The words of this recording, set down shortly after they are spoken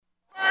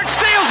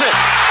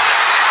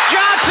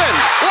Boston!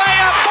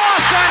 Layup,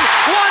 Boston!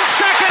 1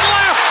 second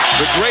left!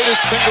 The greatest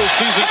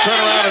single-season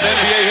turnaround in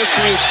NBA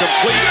history is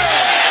complete.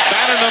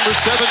 Banner number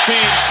 17,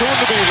 soon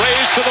to be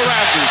raised to the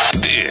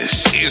rafters.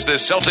 This is the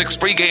Celtics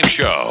Pre Game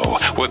Show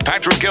with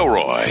Patrick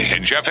Gilroy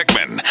and Jeff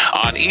Hickman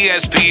on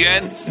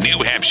ESPN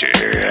New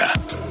Hampshire.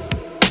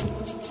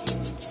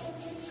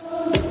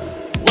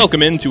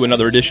 Welcome into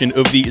another edition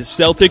of the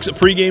Celtics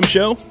Pre Game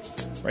Show,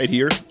 right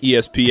here,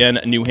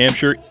 ESPN New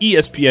Hampshire,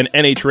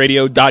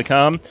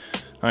 ESPNNHradio.com.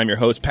 I'm your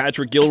host,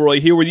 Patrick Gilroy,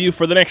 here with you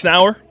for the next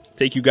hour.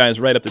 Take you guys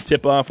right up to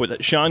tip-off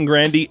with Sean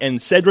Grandy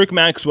and Cedric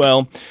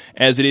Maxwell,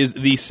 as it is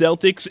the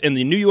Celtics and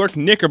the New York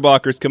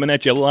Knickerbockers coming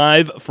at you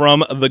live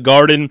from the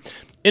Garden.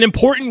 An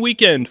important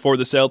weekend for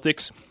the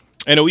Celtics,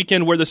 and a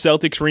weekend where the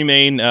Celtics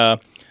remain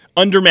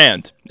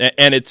undermanned,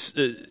 and it's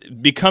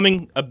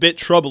becoming a bit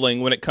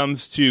troubling when it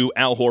comes to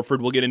Al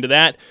Horford. We'll get into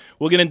that.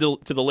 We'll get into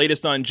the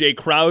latest on Jay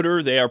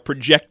Crowder. They are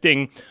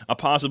projecting a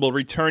possible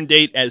return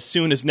date as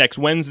soon as next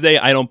Wednesday.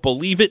 I don't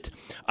believe it.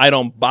 I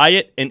don't buy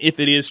it. And if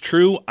it is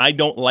true, I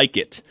don't like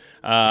it.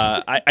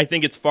 I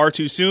think it's far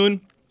too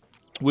soon.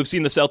 We've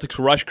seen the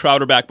Celtics rush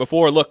Crowder back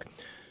before. Look,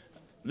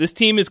 this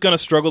team is going to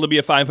struggle to be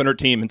a 500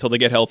 team until they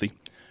get healthy.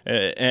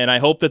 And I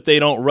hope that they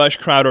don't rush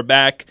Crowder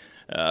back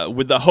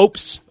with the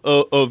hopes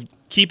of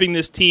keeping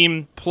this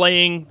team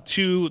playing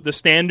to the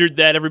standard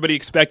that everybody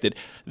expected.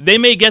 They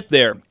may get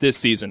there this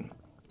season,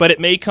 but it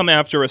may come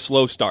after a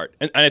slow start.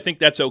 And I think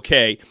that's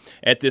okay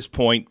at this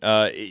point.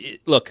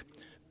 Look,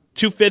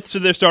 2/5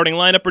 of their starting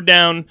lineup are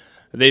down.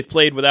 They've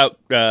played without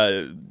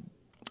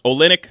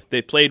Olynyk.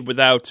 They've played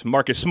without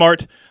Marcus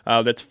Smart.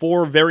 That's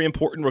 4 very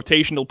important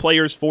rotational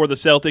players for the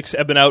Celtics.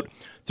 Have been out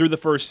through the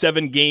first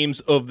 7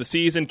 games of the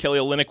season. Kelly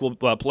Olynyk will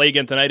play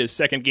again tonight, his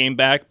second game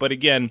back. But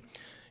again,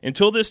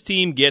 until this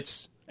team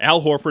gets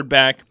Al Horford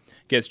back,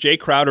 gets Jay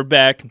Crowder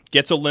back,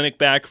 gets Olynyk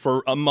back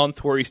for a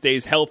month where he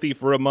stays healthy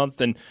for a month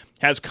and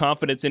has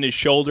confidence in his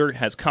shoulder,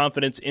 has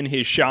confidence in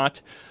his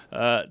shot,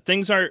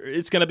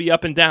 it's going to be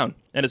up and down.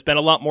 And it's been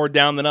a lot more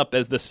down than up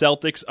as the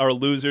Celtics are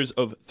losers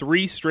of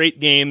 3 straight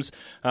games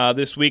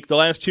this week. The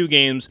last 2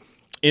 games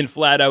in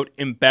flat-out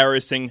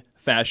embarrassing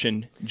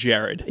fashion.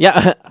 Jared.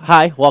 Yeah.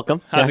 Hi.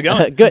 Welcome. How's it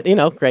going? Good.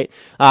 Great.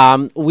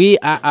 We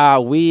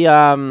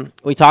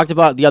talked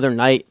about it the other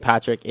night,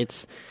 Patrick.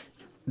 It's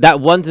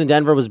that one in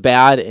Denver was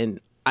bad, and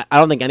I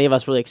don't think any of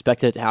us really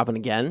expected it to happen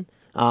again.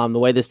 The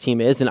way this team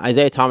is, and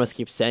Isaiah Thomas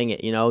keeps saying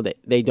it.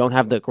 They don't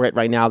have the grit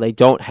right now. They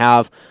don't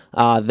have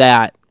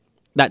that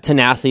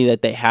tenacity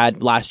that they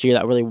had last year.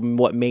 That really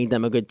what made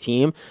them a good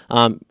team.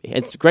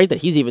 It's great that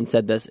he's even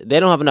said this. They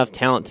don't have enough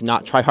talent to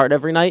not try hard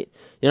every night.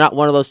 You're not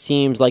one of those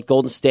teams like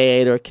Golden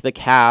State or the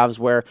Cavs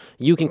where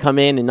you can come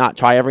in and not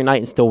try every night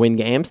and still win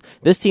games.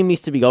 This team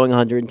needs to be going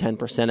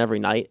 110% every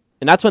night,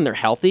 and that's when they're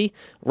healthy.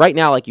 Right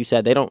now, like you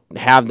said, they don't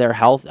have their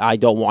health. I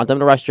don't want them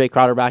to rush Jay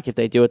Crowder back. If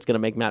they do, it's going to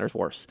make matters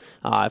worse.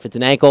 If it's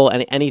an ankle,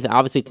 and anything,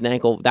 obviously it's an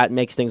ankle, that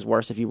makes things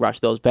worse if you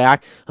rush those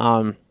back.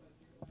 Same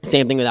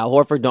thing with Al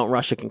Horford. Don't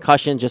rush a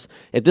concussion. Just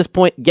at this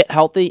point, get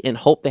healthy and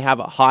hope they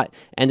have a hot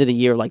end of the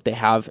year like they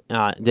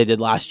did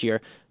last year.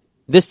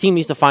 This team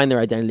needs to find their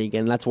identity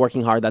again. That's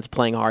working hard. That's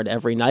playing hard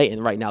every night,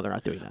 and right now they're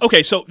not doing that.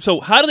 Okay, so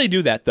how do they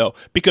do that, though?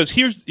 Because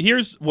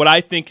here's what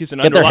I think is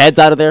Get their heads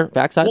out of their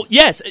backsides? Well,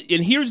 yes,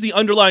 and here's the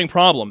underlying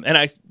problem. And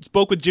I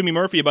spoke with Jimmy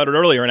Murphy about it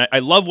earlier, and I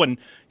love when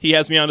he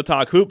has me on to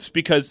talk hoops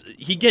because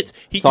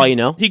That's all you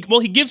know? He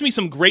gives me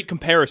some great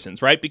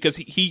comparisons, right? Because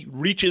he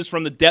reaches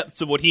from the depths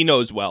of what he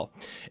knows well.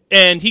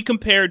 And he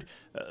compared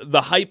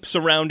the hype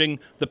surrounding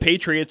the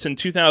Patriots in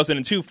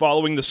 2002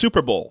 following the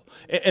Super Bowl.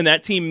 And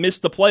that team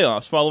missed the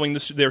playoffs following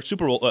their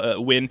Super Bowl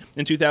win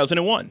in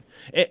 2001.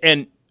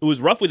 And it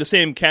was roughly the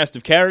same cast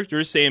of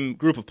characters, same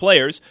group of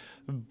players,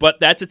 but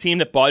that's a team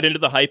that bought into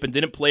the hype and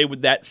didn't play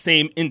with that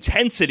same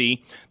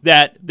intensity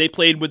that they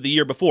played with the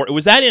year before. It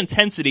was that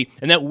intensity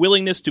and that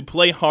willingness to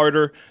play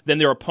harder than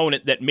their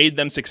opponent that made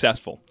them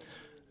successful.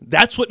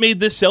 That's what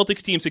made this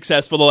Celtics team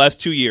successful the last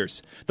 2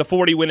 years. The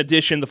 40-win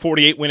edition, the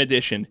 48-win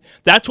edition.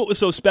 That's what was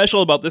so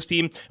special about this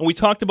team, and we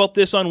talked about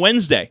this on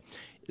Wednesday.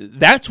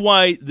 That's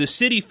why the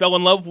city fell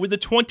in love with the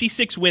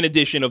 26-win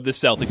edition of the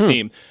Celtics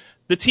team.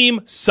 The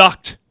team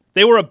sucked.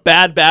 They were a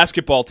bad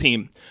basketball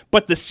team,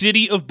 but the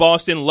city of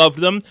Boston loved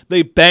them.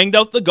 They banged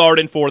out the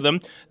Garden for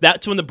them.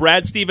 That's when the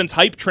Brad Stevens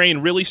hype train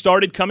really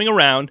started coming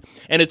around,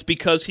 and it's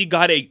because he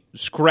got a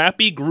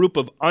scrappy group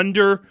of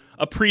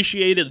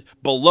underappreciated,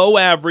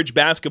 below-average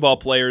basketball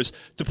players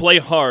to play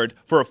hard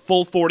for a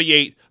full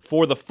 48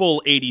 for the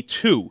full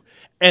 82.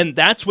 And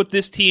that's what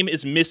this team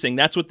is missing.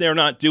 That's what they're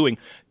not doing.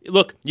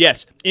 Look,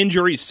 yes,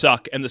 injuries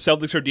suck, and the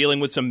Celtics are dealing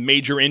with some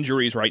major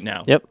injuries right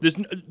now. Yep.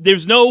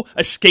 There's no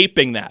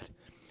escaping that.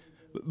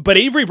 But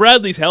Avery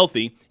Bradley's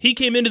healthy. He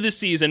came into this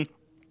season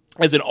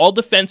as an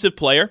all-defensive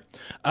player.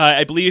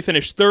 I believe he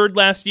finished 3rd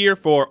last year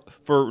for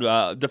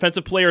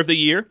Defensive Player of the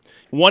Year.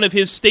 One of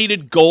his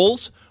stated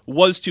goals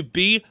was to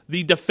be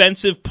the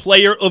Defensive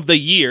Player of the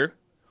Year.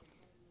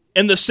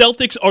 And the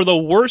Celtics are the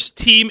worst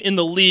team in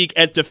the league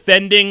at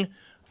defending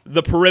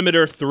the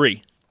perimeter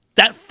 3.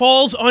 That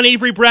falls on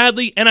Avery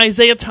Bradley and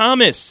Isaiah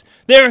Thomas.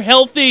 They're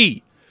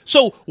healthy.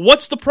 So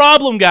what's the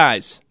problem,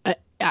 guys?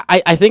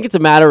 I think it's a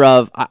matter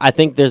of I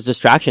think there's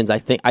distractions. I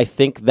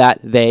think that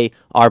they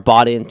are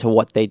bought into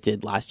what they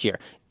did last year.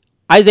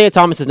 Isaiah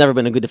Thomas has never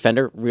been a good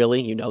defender,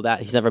 really. You know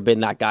that. He's never been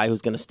that guy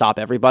who's going to stop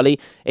everybody.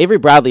 Avery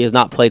Bradley has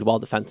not played well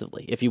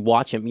defensively. If you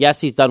watch him,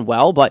 yes, he's done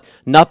well, but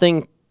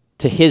nothing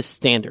to his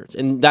standards.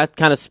 And that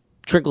kind of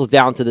trickles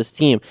down to this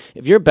team.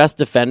 If your best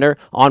defender,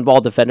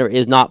 on-ball defender,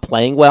 is not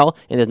playing well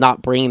and is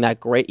not bringing that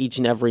great each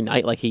and every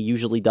night like he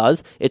usually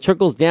does, it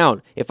trickles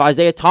down. If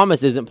Isaiah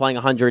Thomas isn't playing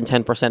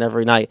 110%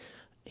 every night,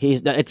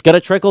 it's going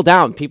to trickle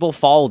down. People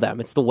follow them.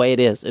 It's the way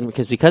it is. And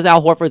because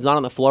Al Horford's not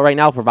on the floor right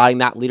now providing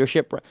that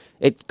leadership,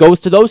 it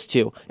goes to those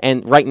two.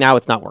 And right now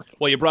it's not working.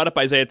 Well, you brought up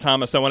Isaiah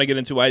Thomas. I want to get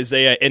into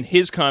Isaiah and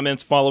his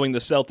comments following the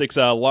Celtics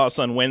loss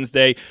on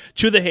Wednesday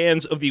to the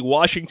hands of the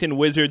Washington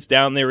Wizards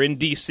down there in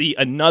D.C.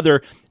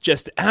 Another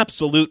just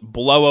absolute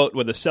blowout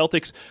where the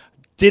Celtics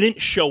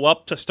didn't show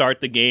up to start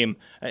the game.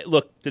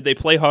 Look, did they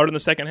play hard in the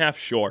second half?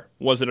 Sure.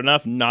 Was it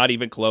enough? Not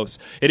even close.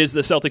 It is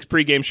the Celtics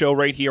pregame show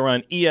right here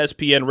on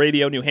ESPN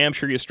Radio New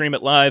Hampshire. You stream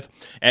it live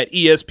at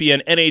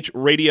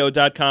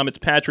ESPNNHradio.com. It's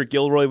Patrick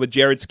Gilroy with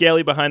Jared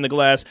Scaley behind the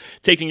glass,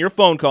 taking your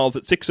phone calls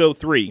at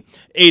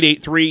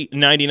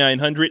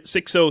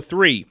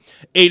 603-883-9900,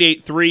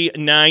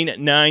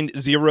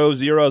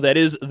 603-883-9900. That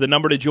is the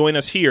number to join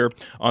us here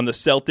on the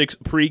Celtics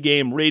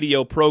pregame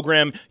radio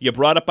program. You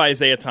brought up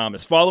Isaiah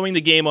Thomas. Following the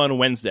game on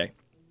Wednesday,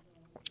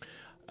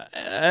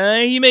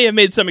 he may have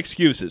made some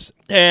excuses,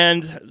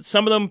 and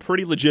some of them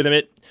pretty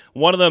legitimate.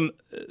 One of them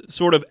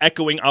sort of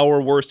echoing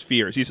our worst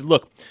fears. He said,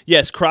 look,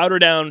 yes, Crowder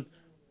down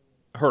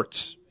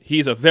hurts.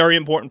 He's a very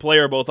important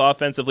player both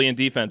offensively and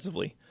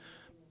defensively.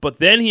 But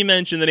then he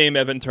mentioned the name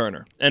Evan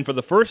Turner. And for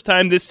the first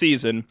time this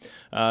season,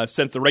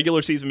 since the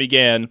regular season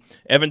began,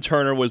 Evan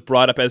Turner was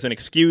brought up as an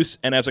excuse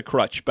and as a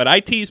crutch. But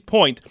IT's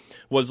point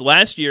was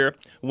last year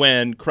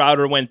when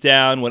Crowder went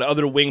down, when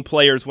other wing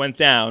players went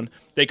down,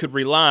 they could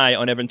rely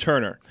on Evan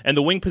Turner. And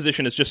the wing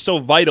position is just so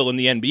vital in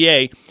the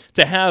NBA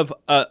to have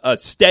a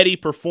steady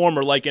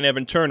performer like an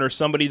Evan Turner,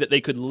 somebody that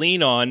they could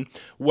lean on,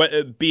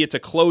 be it to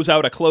close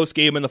out a close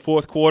game in the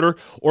fourth quarter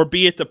or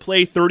be it to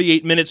play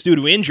 38 minutes due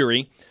to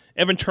injury.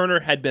 Evan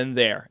Turner had been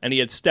there, and he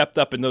had stepped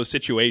up in those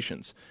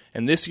situations.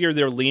 And this year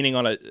they're leaning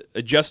on a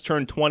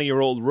just-turned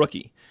 20-year-old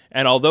rookie.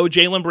 And although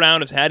Jaylen Brown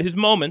has had his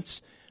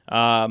moments,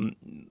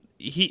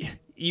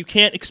 you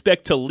can't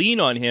expect to lean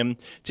on him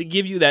to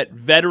give you that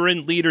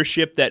veteran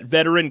leadership, that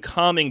veteran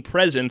calming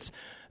presence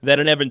that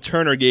an Evan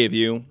Turner gave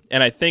you.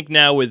 And I think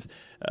now with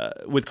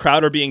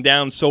Crowder being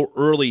down so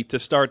early to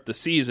start the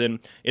season,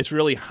 it's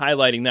really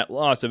highlighting that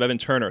loss of Evan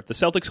Turner. The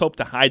Celtics hope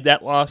to hide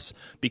that loss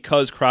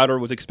because Crowder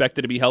was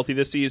expected to be healthy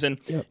this season.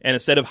 Yep. And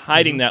instead of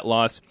hiding that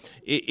loss,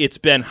 it's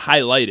been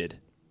highlighted.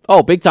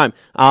 Oh, big time.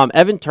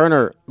 Evan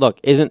Turner, look,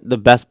 isn't the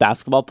best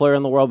basketball player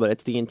in the world, but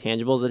it's the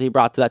intangibles that he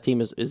brought to that team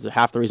is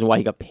half the reason why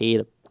he got paid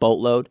a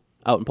boatload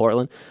out in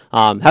Portland.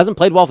 Hasn't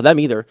played well for them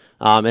either,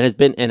 and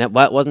it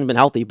wasn't been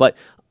healthy, but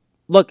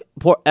look,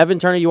 poor Evan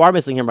Turner, you are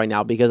missing him right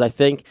now because I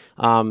think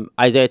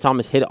Isaiah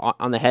Thomas hit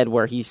on the head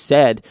where he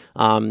said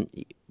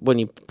when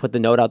you put the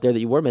note out there that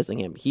you were missing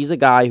him. He's a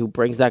guy who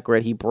brings that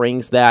grit. He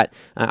brings that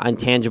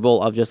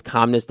intangible of just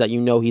calmness that you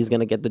know he's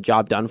going to get the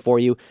job done for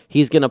you.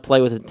 He's going to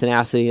play with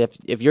tenacity.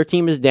 If your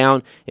team is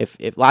down, if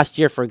last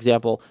year, for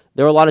example,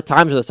 there were a lot of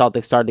times where the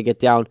Celtics started to get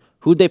down,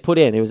 who'd they put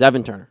in? It was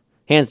Evan Turner.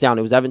 Hands down,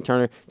 it was Evan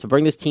Turner to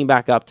bring this team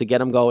back up, to get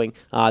them going.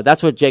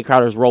 That's what Jay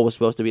Crowder's role was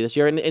supposed to be this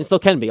year, and still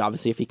can be,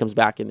 obviously, if he comes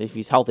back and if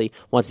he's healthy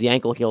once the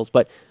ankle heals.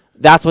 But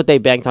that's what they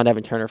banked on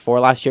Evan Turner for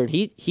last year, and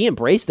he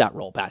embraced that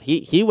role, Pat.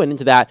 He went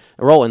into that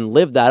role and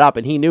lived that up,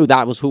 and he knew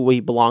that was who he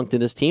belonged to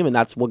this team, and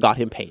that's what got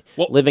him paid,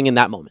 living in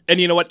that moment.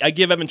 And you know what? I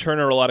give Evan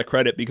Turner a lot of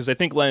credit because I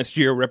think last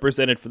year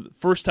represented, for the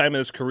first time in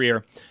his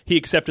career, he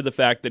accepted the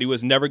fact that he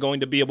was never going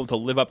to be able to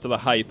live up to the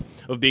hype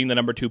of being the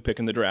number 2 pick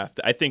in the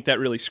draft. I think that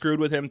really screwed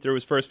with him through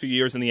his first few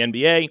years in the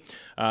NBA.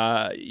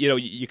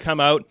 You come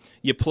out,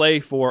 you play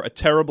for a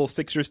terrible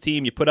Sixers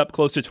team, you put up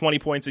close to 20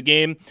 points a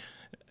game.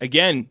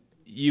 Again,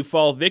 you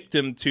fall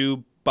victim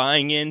to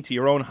buying into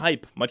your own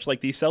hype, much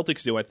like these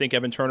Celtics do. I think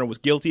Evan Turner was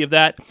guilty of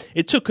that.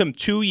 It took him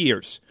 2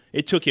 years.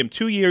 It took him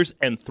 2 years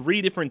and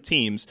 3 different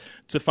teams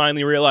to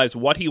finally realize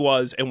what he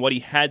was and what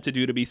he had to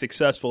do to be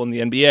successful in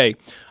the NBA.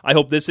 I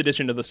hope this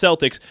edition of the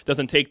Celtics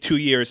doesn't take 2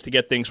 years to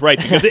get things right,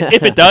 because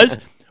if it does,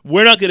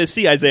 we're not going to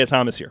see Isaiah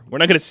Thomas here. We're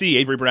not going to see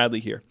Avery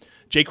Bradley here.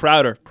 Jay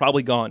Crowder,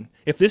 probably gone.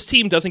 If this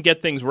team doesn't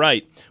get things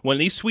right, when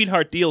these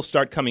sweetheart deals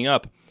start coming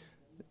up,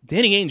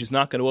 Danny Ainge is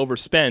not going to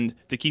overspend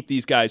to keep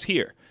these guys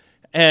here.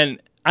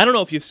 And I don't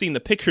know if you've seen the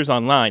pictures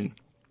online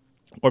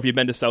or if you've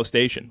been to South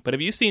Station, but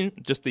have you seen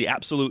just the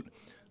absolute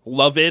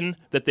love-in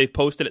that they've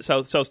posted at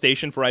South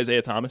Station for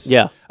Isaiah Thomas?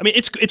 Yeah. I mean,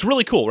 it's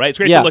really cool, right? It's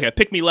great to look at.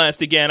 Pick me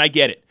last again. I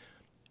get it.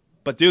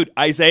 But, dude,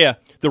 Isaiah,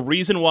 the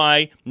reason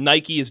why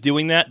Nike is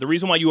doing that, the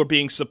reason why you are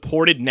being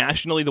supported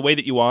nationally the way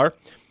that you are,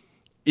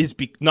 is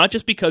not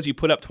just because you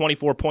put up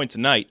 24 points a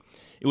night.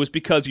 It was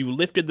because you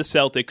lifted the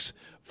Celtics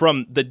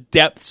from the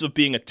depths of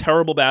being a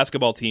terrible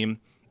basketball team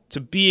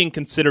to being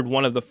considered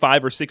one of the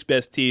 5 or 6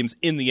 best teams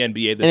in the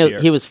NBA this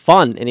year. He was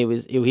fun, and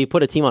he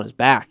put a team on his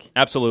back.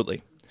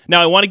 Absolutely.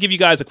 Now, I want to give you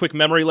guys a quick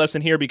memory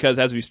lesson here because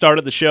as we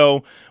started the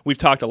show, we've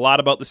talked a lot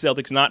about the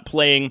Celtics not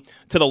playing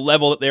to the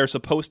level that they're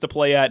supposed to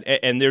play at,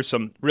 and there's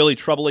some really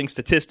troubling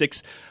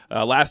statistics.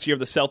 Last year,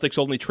 the Celtics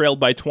only trailed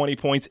by 20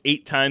 points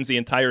 8 times the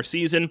entire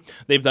season.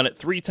 They've done it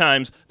 3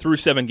 times through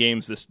 7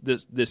 games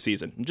this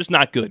season. Just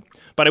not good.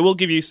 But I will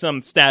give you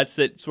some stats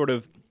that sort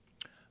of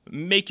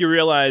make you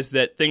realize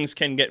that things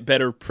can get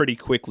better pretty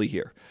quickly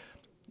here.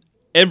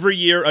 Every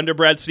year under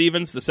Brad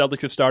Stevens, the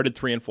Celtics have started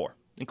 3-4,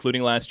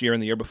 including last year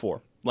and the year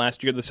before.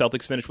 Last year, the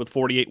Celtics finished with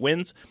 48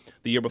 wins.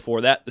 The year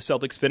before that, the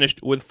Celtics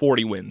finished with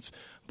 40 wins.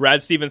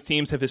 Brad Stevens'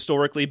 teams have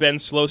historically been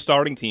slow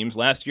starting teams.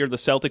 Last year, the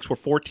Celtics were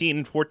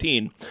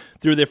 14-14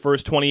 through their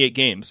first 28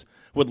 games,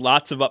 with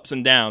lots of ups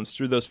and downs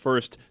through those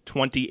first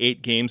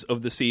 28 games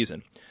of the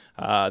season.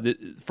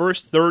 The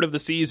first third of the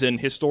season,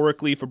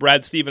 historically, for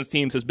Brad Stevens'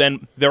 teams has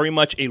been very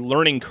much a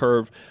learning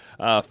curve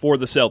for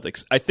the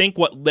Celtics. I think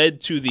what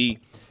led to the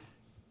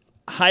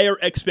higher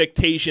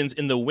expectations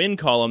in the win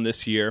column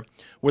this year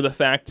were the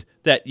fact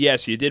that,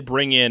 yes, you did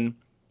bring in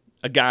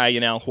a guy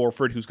in Al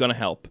Horford who's going to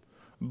help.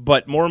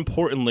 But more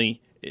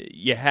importantly,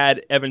 you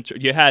had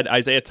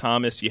Isaiah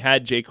Thomas, you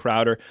had Jay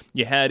Crowder,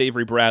 you had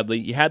Avery Bradley,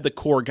 you had the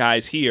core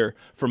guys here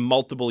for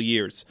multiple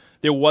years.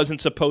 There wasn't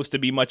supposed to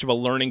be much of a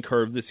learning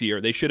curve this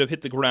year. They should have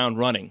hit the ground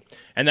running.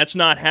 And that's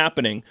not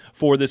happening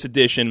for this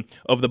edition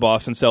of the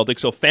Boston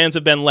Celtics. So fans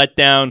have been let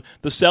down.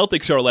 The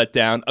Celtics are let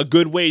down. A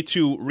good way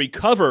to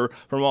recover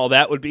from all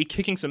that would be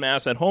kicking some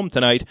ass at home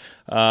tonight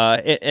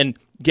and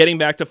getting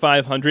back to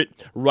 500,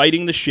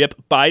 righting the ship,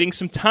 biding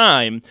some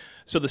time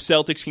so the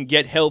Celtics can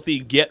get healthy,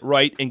 get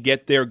right, and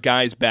get their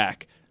guys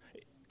back.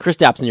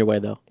 Kristaps in your way,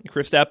 though.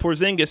 Kristaps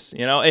Porzingis,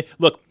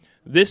 look,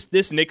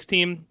 this Knicks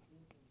team,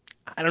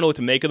 I don't know what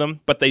to make of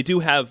them, but they do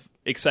have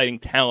exciting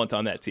talent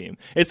on that team.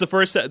 It's the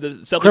first the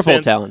Celtics crippled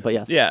fans, talent, but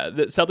yes. Yeah,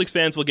 the Celtics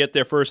fans will get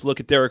their first look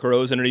at Derrick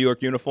Rose in a New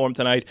York uniform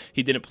tonight.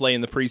 He didn't play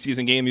in the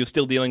preseason game. He was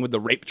still dealing with the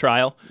rape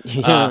trial.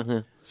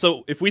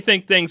 So if we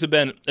think things have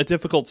been a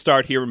difficult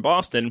start here in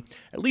Boston,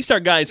 at least our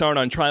guys aren't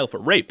on trial for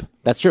rape.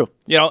 That's true.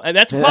 And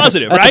that's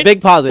positive, that's right? A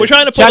big positive. We're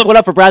trying to pull Check one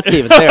up for Brad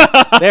Stevens. There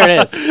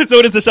it is. So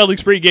it is the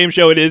Celtics Pre Game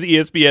Show. It is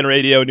ESPN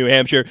Radio, New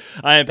Hampshire.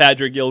 I am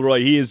Patrick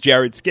Gilroy. He is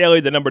Jared Scaly.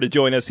 The number to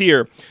join us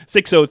here,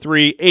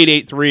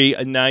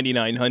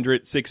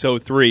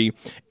 603-883-9900,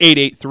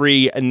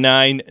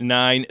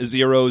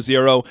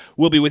 603-883-9900.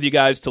 We'll be with you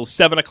guys till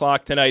 7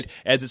 o'clock tonight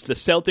as it's the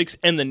Celtics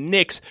and the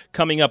Knicks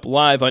coming up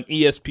live on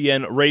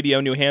ESPN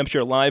Radio, New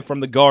Hampshire, live from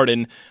the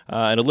Garden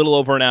in a little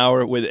over an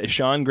hour with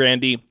Sean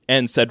Grandy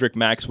and Cedric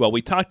Maxwell.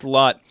 We talked a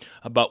lot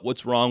about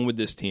what's wrong with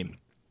this team.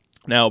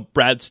 Now,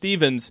 Brad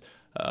Stevens,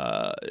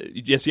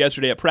 just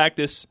yesterday at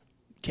practice,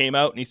 came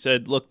out and he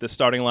said, look, the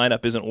starting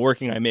lineup isn't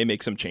working. I may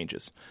make some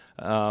changes.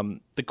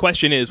 The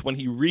question is, when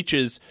he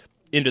reaches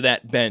into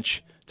that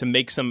bench to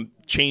make some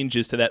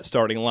changes to that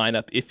starting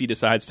lineup, if he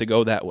decides to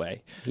go that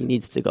way. He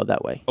needs to go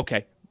that way.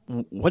 Okay,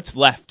 what's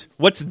left?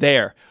 What's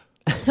there?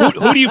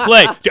 Who do you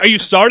play? Are you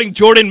starting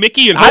Jordan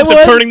Mickey in hopes of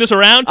turning this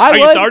around? Are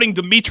you starting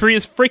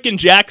Demetrius freaking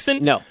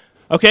Jackson? No.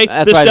 Okay,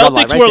 the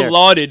Celtics were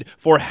lauded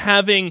for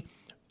having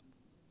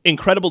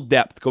incredible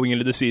depth going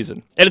into the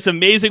season. And it's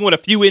amazing what a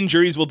few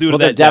injuries will do to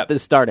that depth.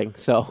 Is starting,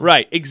 so.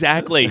 Right,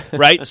 exactly,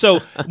 right? So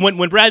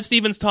when Brad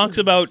Stevens talks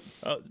about,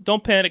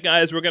 don't panic,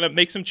 guys, we're going to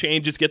make some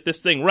changes, get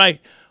this thing right,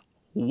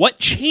 what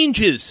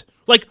changes?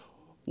 Like,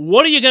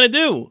 what are you going to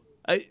do?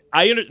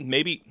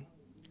 Maybe...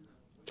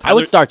 I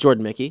would start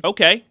Jordan Mickey.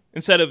 Okay,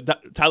 instead of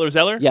Tyler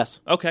Zeller? Yes.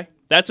 Okay,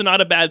 that's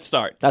not a bad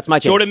start. That's my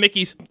change. Jordan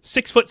Mickey's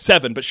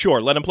 6'7", but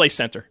sure, let him play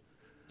center.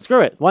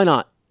 Screw it, why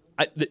not?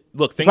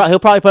 Look, things, he'll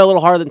probably play a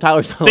little harder than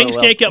Tyler Zeller. Things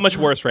can't get much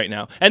worse right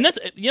now. And that's,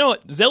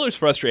 what, Zeller's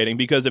frustrating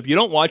because if you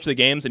don't watch the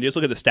games and you just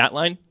look at the stat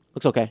line,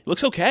 looks okay.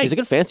 He's a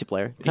good fantasy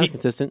player. Kind of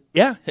consistent.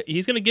 Yeah,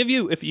 he's going to give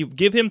you, if you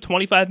give him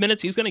 25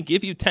 minutes, he's going to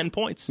give you 10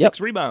 points, 6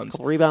 rebounds.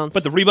 Couple rebounds.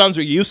 But the rebounds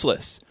are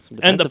useless.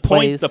 And the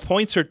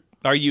points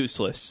are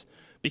useless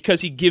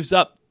because he gives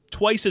up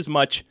twice as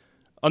much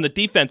on the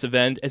defensive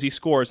end as he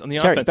scores on the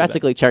offensive end.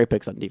 Practically cherry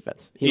picks on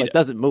defense. He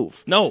doesn't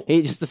move. No.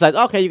 He just decides,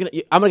 okay, I'm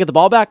going to get the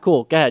ball back?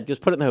 Cool, go ahead,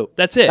 just put it in the hoop.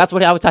 That's it. That's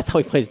how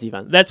he plays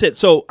defense. That's it.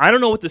 So I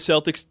don't know what the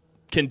Celtics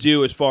can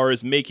do as far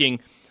as making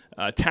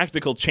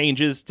tactical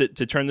changes to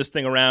turn this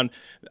thing around.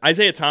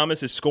 Isaiah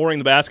Thomas is scoring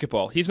the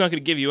basketball. He's not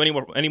going to give you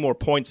any more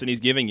points than he's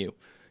giving you.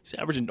 He's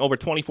averaging over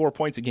 24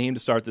 points a game to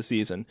start the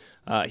season.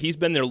 He's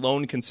been their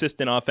lone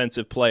consistent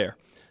offensive player.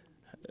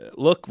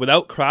 Look,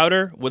 without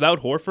Crowder,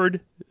 without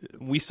Horford,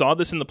 we saw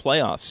this in the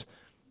playoffs.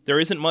 There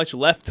isn't much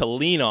left to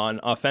lean on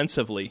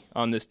offensively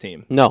on this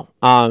team. No.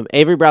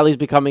 Avery Bradley's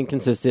becoming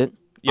consistent.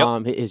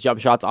 Yep. His jump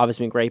shot's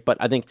obviously been great, but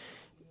I think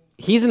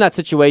he's in that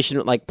situation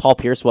like Paul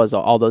Pierce was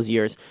all those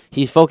years.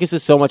 He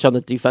focuses so much on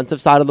the defensive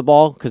side of the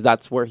ball because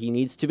that's where he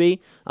needs to be,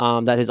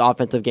 that his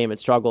offensive game had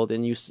struggled.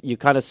 And you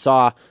kind of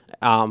saw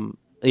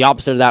the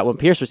opposite of that when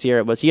Pierce was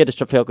here. He had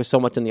to focus so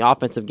much in the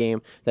offensive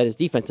game that his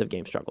defensive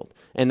game struggled.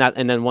 And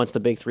then once the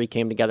big three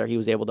came together, he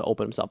was able to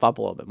open himself up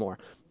a little bit more.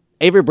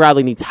 Avery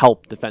Bradley needs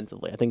help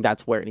defensively. I think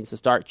that's where it needs to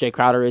start. Jay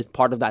Crowder is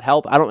part of that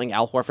help. I don't think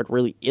Al Horford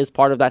really is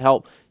part of that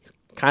help. He's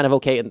kind of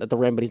okay at the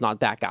rim, but he's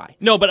not that guy.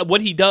 No, but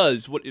what he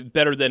does,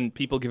 better than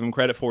people give him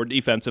credit for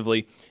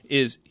defensively,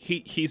 is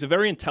he's a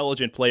very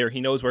intelligent player.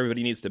 He knows where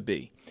everybody needs to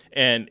be.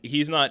 And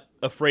he's not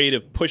afraid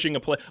of pushing a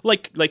play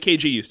like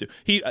KG used to.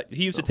 He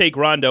used to take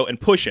Rondo and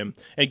push him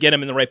and get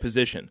him in the right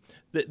position.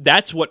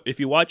 That's what, if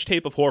you watch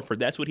tape of Horford,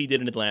 that's what he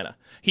did in Atlanta.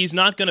 He's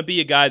not going to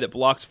be a guy that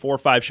blocks 4 or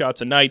 5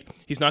 shots a night.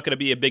 He's not going to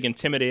be a big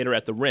intimidator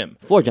at the rim.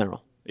 Floor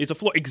general. He's a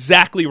floor,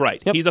 exactly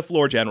right. Yep. He's a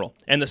floor general.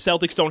 And the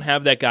Celtics don't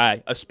have that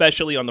guy,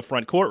 especially on the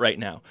front court right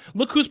now.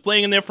 Look who's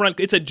playing in their front.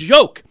 It's a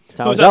joke.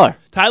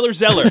 Tyler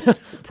Zeller.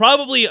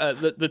 Probably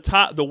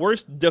the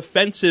worst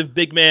defensive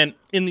big man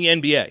in the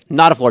NBA.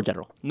 Not a floor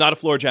general. Not a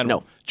floor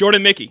general. No.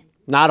 Jordan Mickey.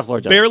 Not a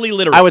floor general. Barely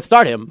literate. I would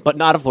start him, but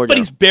not a floor general. But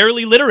he's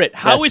barely literate.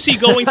 How is he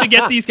going to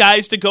get these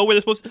guys to go where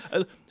they're supposed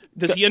to?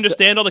 Does he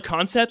understand all the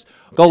concepts?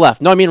 Go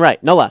left. No, I mean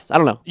right. No left. I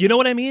don't know. You know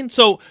what I mean?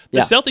 So the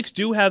Celtics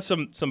do have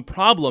some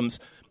problems.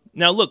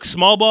 Now, look,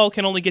 small ball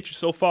can only get you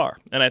so far,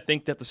 and I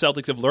think that the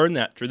Celtics have learned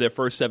that through their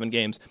first 7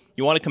 games.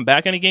 You want to come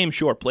back in a game?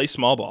 Sure, play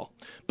small ball.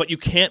 But you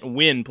can't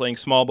win playing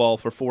small ball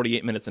for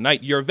 48 minutes a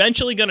night. You're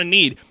eventually going to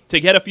need to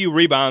get a few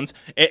rebounds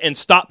and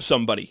stop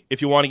somebody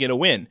if you want to get a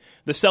win.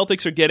 The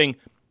Celtics are getting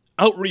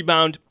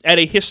out-rebound at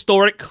a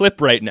historic clip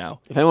right now.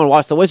 If anyone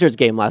watched the Wizards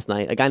game last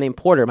night, a guy named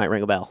Porter might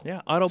ring a bell.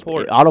 Yeah, Otto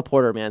Porter. Otto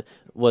Porter, man,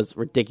 was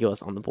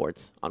ridiculous on the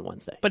boards on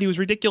Wednesday. But he was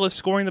ridiculous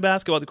scoring the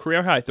basketball at the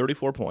career high,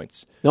 34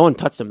 points. No one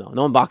touched him, though.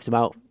 No one boxed him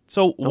out.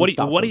 So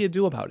what do you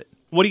do about it?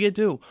 What do you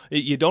do?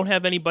 You don't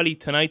have anybody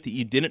tonight that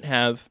you didn't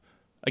have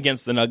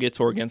against the Nuggets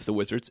or against the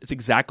Wizards. It's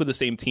exactly the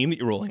same team that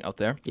you're rolling out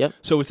there. Yep.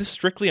 So is this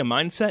strictly a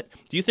mindset?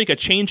 Do you think a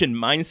change in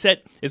mindset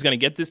is going to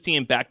get this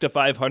team back to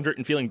 500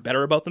 and feeling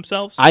better about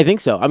themselves? I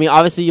think so. I mean,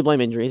 obviously you blame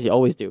injuries. You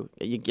always do.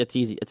 It's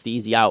easy. It's the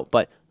easy out.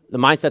 But the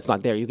mindset's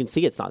not there. You can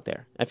see it's not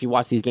there. If you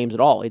watch these games at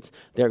all,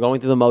 they're going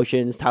through the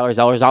motions. Tyler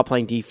Zeller's out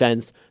playing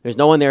defense. There's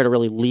no one there to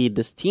really lead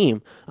this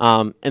team.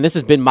 And this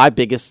has been my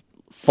biggest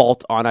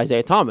fault on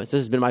Isaiah Thomas. This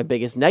has been my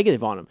biggest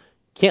negative on him.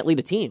 Can't lead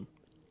a team.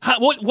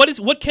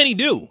 What can he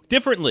do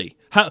differently?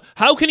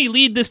 How can he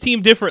lead this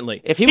team differently?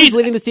 If he was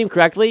leading this team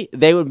correctly,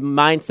 they would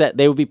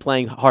be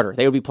playing harder.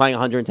 They would be playing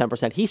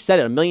 110%. He said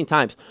it a million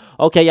times.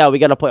 Okay, yeah, we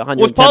got to play 110%.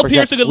 Was Paul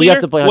Pierce a good leader?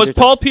 Was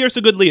Paul Pierce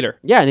a good leader?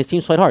 Yeah, and his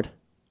team's played hard.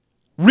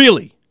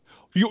 Really?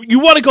 You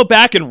want to go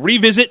back and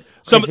revisit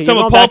some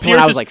of Paul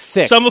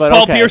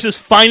Pierce's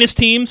finest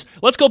teams?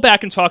 Let's go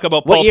back and talk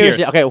about Paul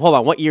Pierce. Okay, hold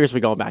on. What years are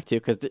we going back to?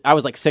 Because I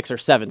was like 6 or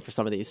 7 for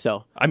some of these.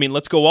 So I mean,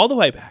 let's go all the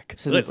way back.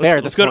 This isn't fair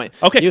at this point.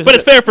 Okay, but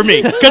it's fair for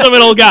me because I'm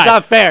an old guy. It's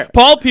not fair.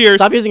 Paul Pierce.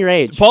 Stop using your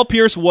age. Paul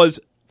Pierce was,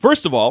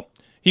 first of all,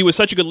 he was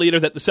such a good leader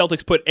that the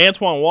Celtics put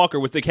Antoine Walker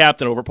was the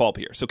captain over Paul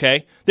Pierce,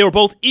 okay? They were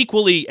both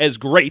equally as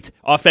great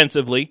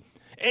offensively.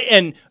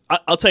 And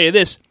I'll tell you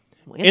this.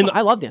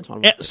 I loved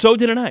Antoine Walker. So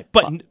did I.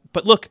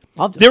 But look,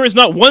 there is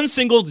not one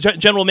single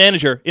general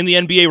manager in the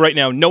NBA right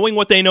now, knowing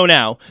what they know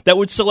now, that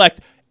would select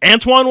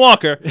Antoine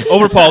Walker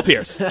over Paul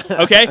Pierce.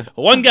 Okay?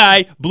 One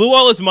guy blew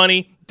all his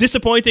money,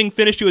 disappointing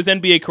finish to his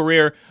NBA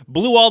career,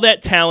 blew all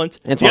that talent.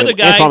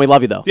 Antoine, we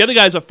love you, though. The other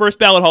guy's a first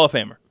ballot Hall of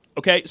Famer.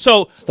 Okay,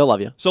 so still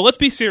love you. So let's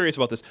be serious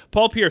about this.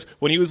 Paul Pierce,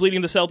 when he was leading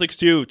the Celtics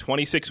to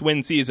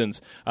 26-win seasons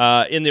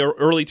in the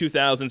early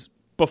 2000s,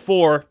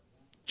 before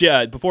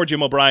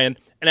Jim O'Brien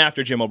and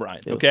after Jim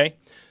O'Brien. Okay,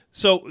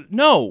 so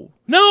no.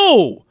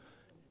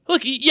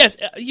 Look, yes,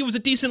 he was a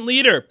decent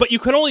leader, but you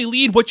can only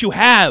lead what you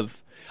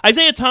have.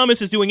 Isaiah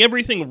Thomas is doing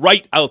everything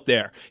right out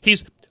there.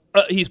 He's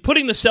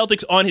putting the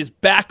Celtics on his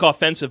back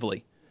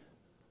offensively.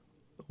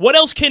 What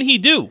else can he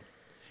do?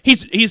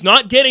 He's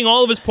not getting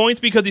all of his points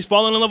because he's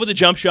fallen in love with the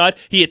jump shot.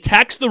 He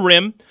attacks the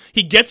rim.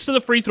 He gets to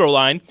the free throw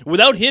line.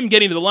 Without him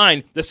getting to the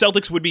line, the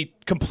Celtics would be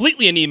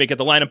completely anemic at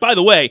the line. And by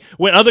the way,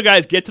 when other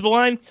guys get to the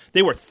line,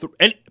 they were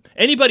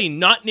anybody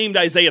not named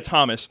Isaiah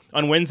Thomas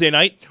on Wednesday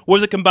night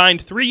was a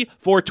combined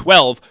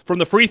 3-for-12 from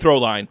the free throw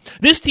line.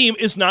 This team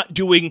is not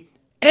doing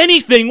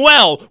anything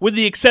well with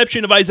the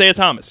exception of Isaiah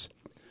Thomas.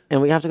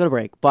 And we have to go to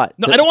break. But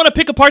no, I don't want to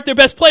pick apart their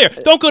best player.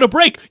 Don't go to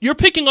break. You're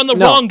picking on the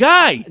wrong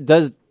guy.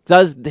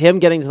 Does him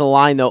getting to the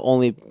line, though,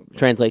 only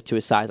translate to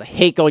his size? I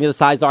hate going to the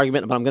size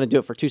argument, but I'm going to do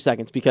it for 2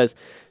 seconds because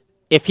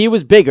if he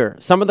was bigger,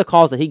 some of the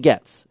calls that he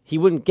gets, he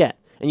wouldn't get.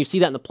 And you see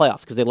that in the playoffs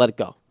because they let it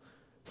go.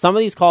 Some of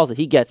these calls that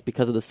he gets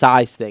because of the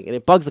size thing, and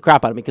it bugs the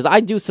crap out of me because I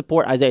do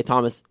support Isaiah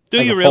Thomas.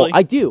 Do you really?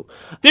 I do.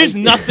 There's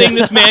nothing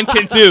this man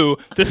can do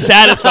to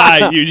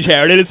satisfy you,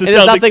 Jared.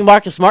 There's nothing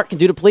Marcus Smart can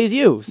do to please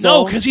you. So.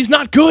 No, because he's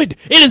not good.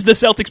 It is the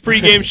Celtics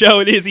pregame show.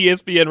 It is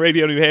ESPN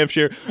Radio New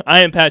Hampshire. I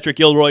am Patrick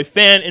Gilroy,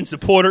 fan and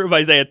supporter of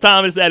Isaiah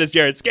Thomas. That is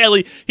Jared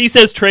Scally. He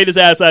says trade his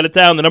ass out of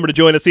town. The number to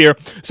join us here,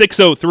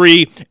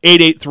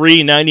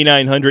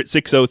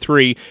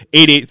 603-883-9900,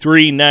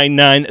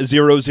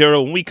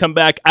 603-883-9900. When we come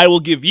back, I will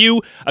give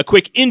you a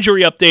quick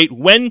injury update.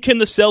 When can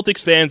the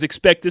Celtics fans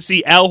expect to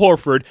see Al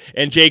Horford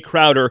and Jay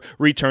Crowder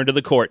return to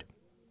the court?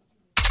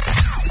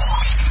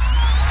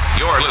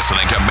 You're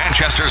listening to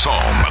Manchester's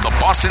home of the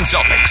Boston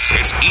Celtics.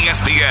 It's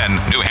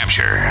ESPN New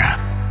Hampshire.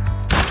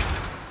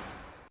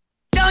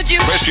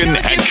 Christian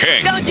and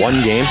King.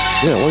 One game?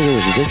 Yeah, one game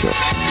was ridiculous.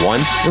 One?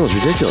 It was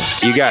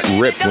ridiculous. You got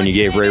ripped when you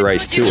gave Ray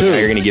Rice two. Now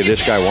you're going to give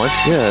this guy one?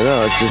 Yeah,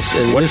 no, it's just...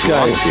 And What's this guy?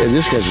 wrong with you? Yeah,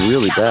 this guy's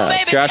really bad.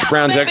 Josh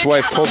Brown's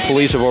ex-wife told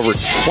police of over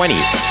 20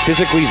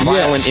 physically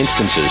violent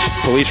instances.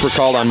 Police were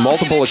called on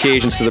multiple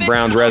occasions to the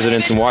Browns'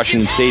 residence in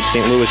Washington State,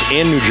 St. Louis,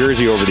 and New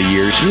Jersey over the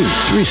years.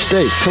 Jeez, 3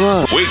 states, come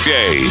on.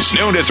 Weekdays,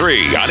 noon to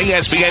 3 on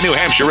ESPN New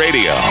Hampshire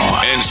Radio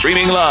and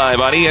streaming live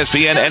on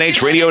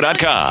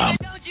ESPNNHradio.com.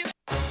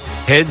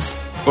 Heads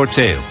or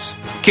tails,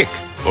 kick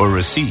or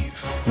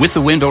receive, with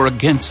the wind or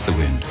against the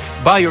wind.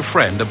 Buy your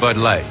friend a Bud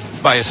Light.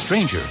 Buy a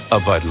stranger a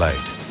Bud Light.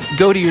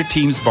 Go to your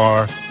team's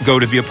bar. Go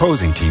to the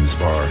opposing team's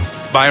bar.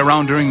 Buy a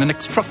round during the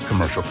next truck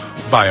commercial.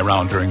 Buy a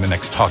round during the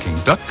next talking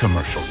duck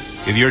commercial.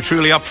 If you're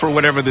truly up for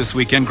whatever this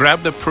weekend,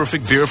 grab the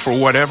perfect beer for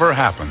whatever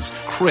happens.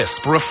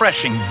 Crisp,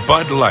 refreshing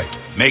Bud Light.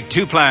 Make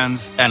 2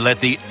 plans and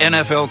let the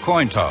NFL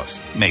coin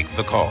toss make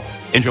the call.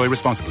 Enjoy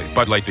responsibly.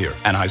 Bud Light Beer.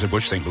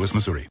 Anheuser-Busch, St. Louis,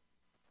 Missouri.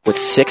 With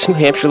 6 New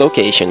Hampshire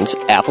locations,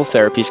 Apple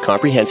Therapy's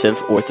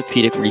comprehensive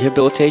orthopedic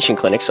rehabilitation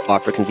clinics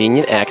offer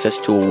convenient access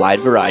to a wide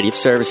variety of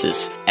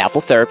services. Apple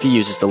Therapy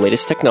uses the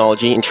latest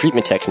technology and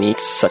treatment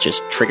techniques such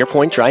as trigger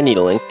point dry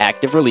needling,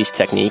 active release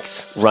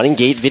techniques, running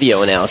gait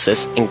video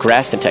analysis, and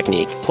Graston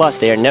technique. Plus,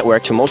 they are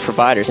networked to most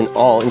providers and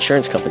all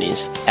insurance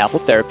companies. Apple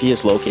Therapy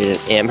is located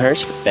in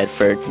Amherst,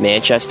 Bedford,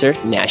 Manchester,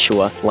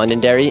 Nashua,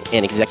 Londonderry,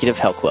 and Executive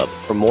Health Club.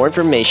 For more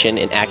information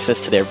and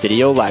access to their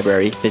video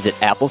library, visit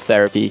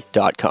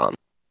appletherapy.com.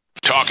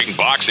 Talking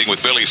boxing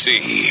with Billy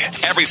C.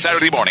 Every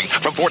Saturday morning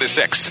from 4 to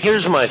 6.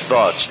 Here's my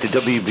thoughts to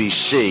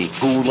WBC,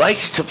 who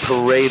likes to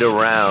parade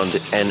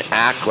around and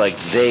act like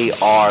they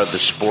are the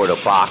sport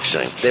of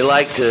boxing. They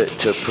like to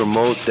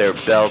promote their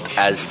belt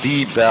as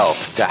the belt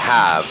to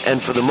have.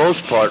 And for the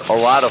most part, a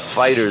lot of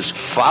fighters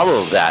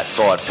follow that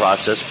thought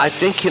process. I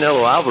think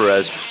Canelo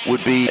Alvarez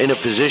would be in a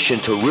position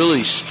to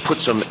really put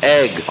some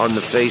egg on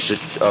the face of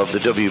the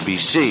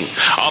WBC.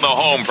 On the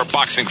home for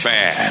boxing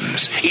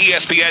fans,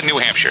 ESPN New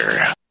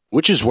Hampshire.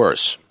 Which is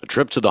worse, a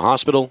trip to the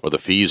hospital or the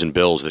fees and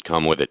bills that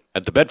come with it?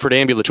 At the Bedford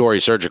Ambulatory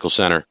Surgical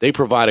Center, they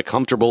provide a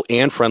comfortable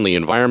and friendly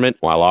environment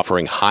while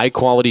offering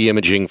high-quality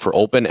imaging for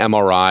open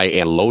MRI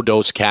and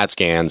low-dose CAT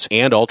scans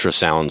and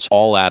ultrasounds,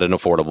 all at an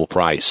affordable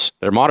price.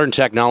 Their modern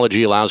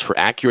technology allows for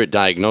accurate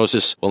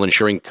diagnosis while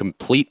ensuring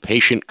complete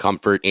patient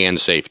comfort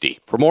and safety.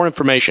 For more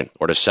information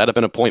or to set up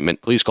an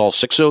appointment, please call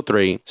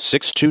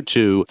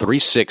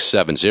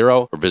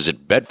 603-622-3670 or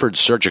visit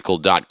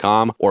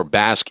bedfordsurgical.com or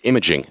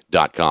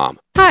baskimaging.com.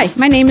 Hi,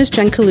 my name is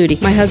Jen Kaludi.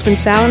 My husband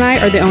Sal and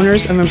I are the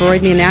owners of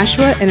Embroid Me in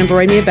Nashua and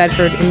Embroid Me of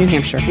Bedford in New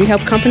Hampshire. We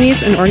help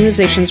companies and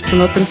organizations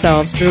promote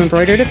themselves through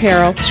embroidered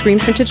apparel,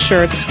 screen-printed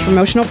shirts,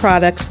 promotional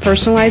products,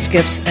 personalized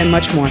gifts, and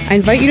much more. I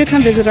invite you to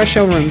come visit our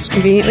showrooms,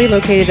 conveniently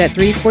located at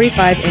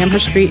 345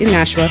 Amherst Street in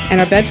Nashua, and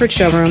our Bedford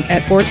showroom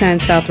at 410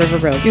 South River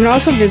Road. You can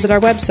also visit our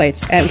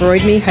websites at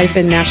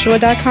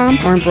embroidme-nashua.com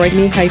or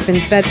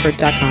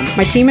embroidme-bedford.com.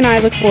 My team and I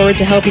look forward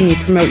to helping you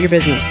promote your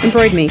business.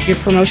 Embroid Me, your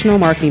promotional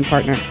marketing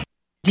partner.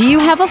 Do you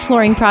have a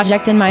flooring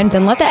project in mind?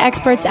 Then let the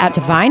experts at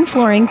Divine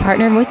Flooring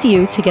partner with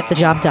you to get the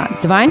job done.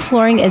 Divine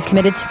Flooring is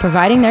committed to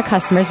providing their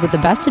customers with the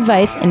best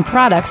advice and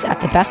products at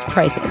the best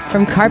prices.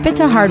 From carpet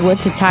to hardwood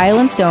to tile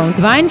and stone,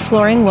 Divine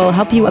Flooring will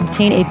help you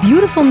obtain a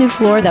beautiful new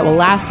floor that will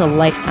last a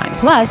lifetime.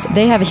 Plus,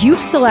 they have a huge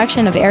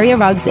selection of area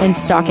rugs in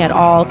stock at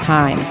all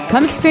times.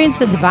 Come experience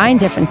the Divine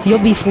difference. You'll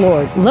be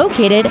floored.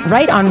 Located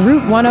right on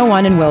Route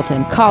 101 in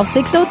Wilton. Call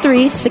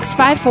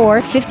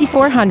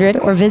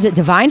 603-654-5400 or visit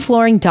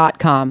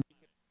divineflooring.com.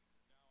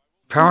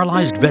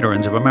 Paralyzed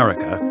Veterans of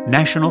America,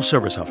 National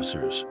Service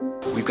Officers.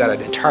 We've got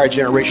an entire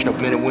generation of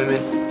men and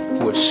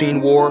women who have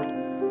seen war.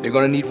 They're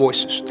going to need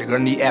voices. They're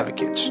going to need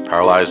advocates.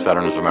 Paralyzed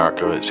Veterans of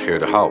America is here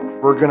to help.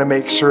 We're going to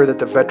make sure that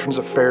the Veterans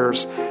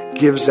Affairs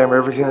gives them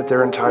everything that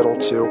they're entitled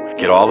to.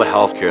 Get all the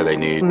health care they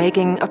need.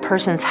 Making a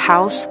person's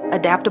house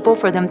adaptable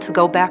for them to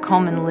go back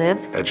home and live.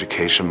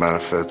 Education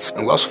benefits.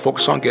 And we also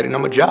focus on getting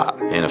them a job.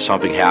 And if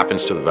something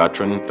happens to the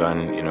veteran,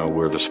 then,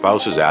 we're the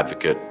spouse's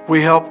advocate.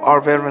 We help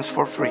our veterans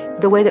for free.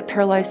 The way that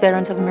Paralyzed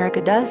Veterans of America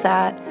does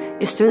that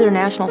is through their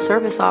National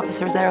Service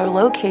Officers that are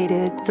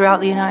located throughout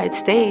the United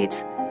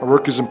States. Our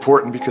work is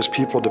important because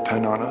people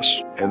depend on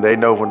us. And they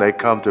know when they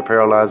come to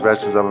Paralyzed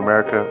Veterans of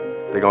America,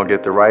 they're going to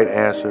get the right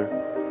answer,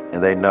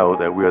 and they know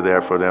that we're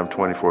there for them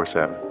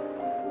 24/7,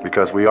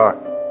 because we are.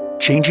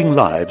 Changing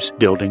lives,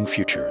 building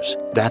futures.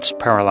 That's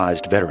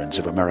Paralyzed Veterans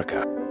of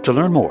America. To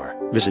learn more,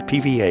 visit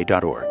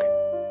pva.org.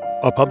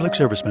 A public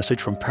service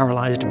message from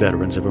Paralyzed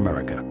Veterans of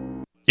America.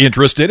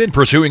 Interested in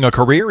pursuing a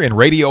career in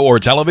radio or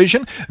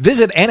television?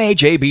 Visit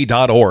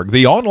NHAB.org,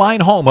 the online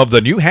home of the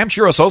New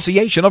Hampshire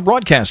Association of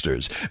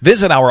Broadcasters.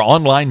 Visit our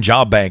online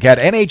job bank at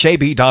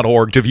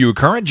NHAB.org to view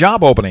current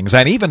job openings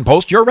and even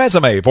post your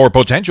resume for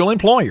potential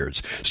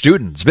employers.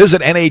 Students,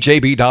 visit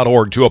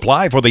NHAB.org to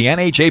apply for the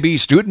NHAB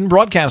Student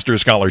Broadcaster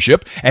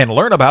Scholarship and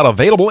learn about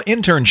available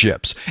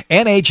internships.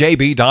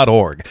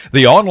 NHAB.org,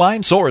 the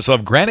online source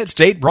of Granite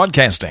State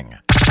Broadcasting.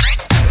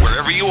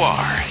 Wherever you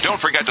are, don't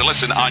forget to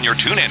listen on your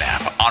TuneIn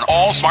app on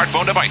all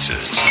smartphone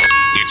devices.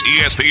 It's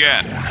It's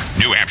ESPN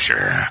New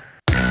Hampshire.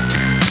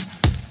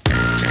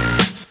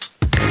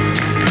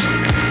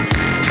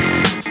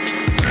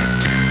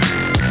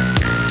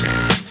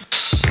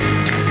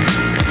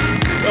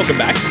 Welcome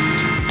back.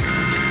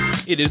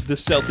 It is the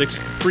Celtics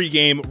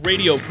Pre-Game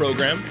radio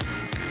program.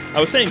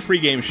 I was saying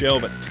pre-game show,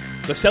 but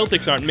the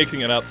Celtics aren't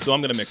mixing it up, so I'm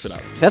going to mix it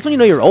up. So that's when you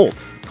know you're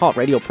old. Call it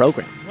radio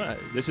program. What?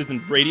 This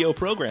isn't radio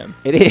program.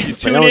 It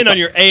is. You tune in on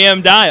your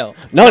AM dial.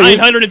 No,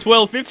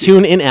 912.50.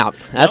 Tune in app.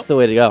 That's the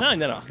way to go.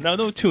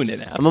 No tune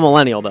in app. I'm a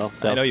millennial, though.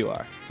 So. I know you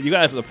are. You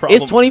guys are the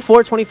problem. Is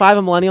 24, 25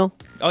 a millennial?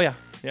 Oh, yeah.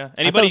 I thought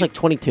Anybody? it was like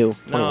 22,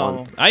 21.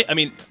 No. I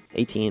mean.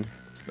 18.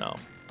 No.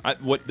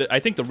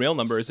 I think the real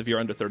number is if you're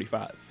under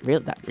 35.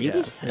 Really?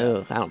 Yeah.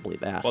 Ugh, I don't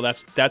believe that. Well,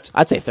 that's.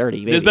 I'd say 30.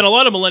 Maybe. There's been a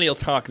lot of millennial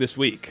talk this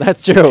week.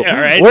 That's true. Yeah,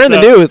 right? We're in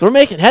the news. We're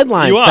making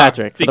headlines, you are,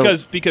 Patrick.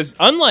 Because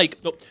unlike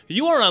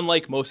you are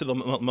unlike most of the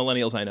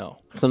millennials I know.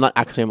 Because I'm not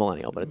actually a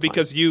millennial, but it's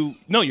because fine.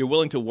 you're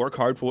willing to work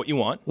hard for what you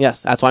want.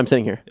 Yes, that's why I'm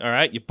sitting here. All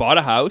right, you bought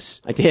a house.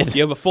 I did.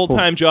 You have a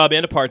full-time job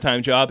and a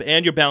part-time job,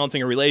 and you're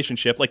balancing a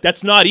relationship. Like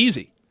that's not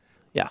easy.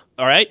 Yeah.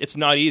 All right, it's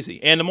not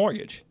easy, and a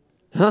mortgage.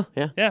 Huh?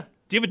 Yeah. Yeah.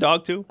 Do you have a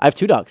dog too? I have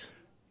 2 dogs.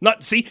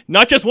 Not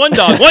just one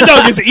dog. One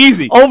dog is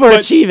easy.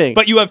 Overachieving.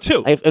 But you have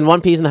 2. And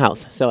 1 piece in the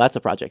house, so that's a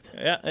project.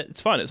 Yeah,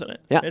 it's fun, isn't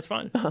it? Yeah. It's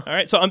fun. All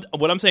right, so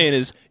what I'm saying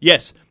is,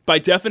 yes, by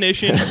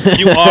definition,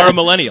 you are a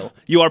millennial.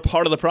 You are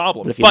part of the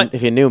problem. But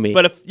if you knew me.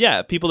 But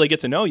if people that get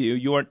to know you,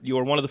 you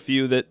are one of the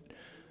few that,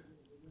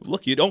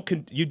 look, you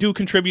do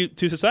contribute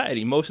to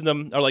society. Most of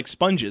them are like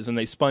sponges, and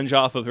they sponge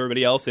off of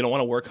everybody else. They don't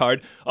want to work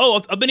hard.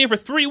 Oh, I've been here for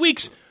 3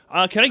 weeks.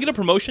 Can I get a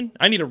promotion?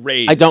 I need a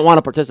raise. I don't want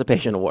a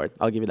participation award.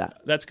 I'll give you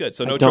that. That's good.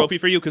 So no trophy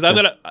for you? Because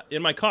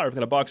in my car, I've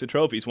got a box of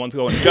trophies. One's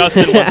going to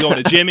Justin, one's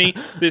going to Jimmy.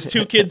 There's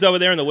 2 kids over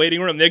there in the waiting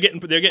room. They're getting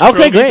okay,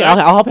 trophies. Great.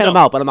 I'll help hand them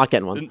out, but I'm not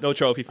getting one. No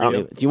trophy for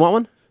you. Do you want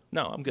one?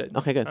 No, I'm good.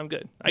 Okay, good. I'm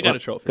good. I got a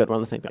trophy. Good, we're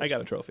on the same page. I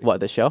got a trophy. What,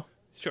 this show?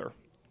 Sure.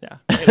 Yeah,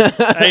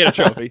 I get a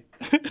trophy.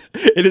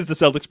 It is the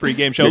Celtics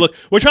Pre-Game Show. Look,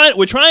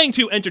 we're trying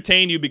to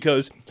entertain you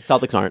because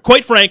Celtics aren't.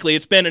 Quite frankly,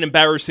 it's been an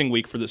embarrassing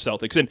week for the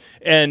Celtics,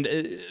 and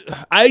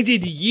I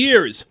did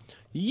years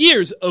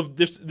of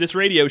this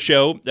radio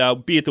show,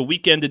 be it the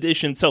weekend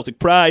edition, Celtic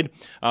Pride,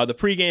 the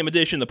pregame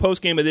edition, the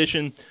postgame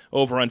edition,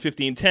 over on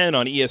 1510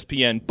 on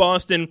ESPN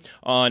Boston,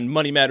 on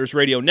Money Matters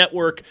Radio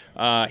Network,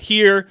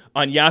 here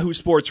on Yahoo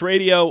Sports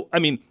Radio. I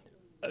mean,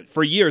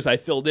 for years I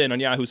filled in on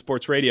Yahoo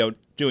Sports Radio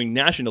doing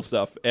national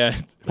stuff.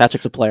 And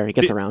Patrick's a player. He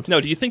gets around. No,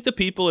 do you think the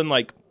people in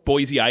like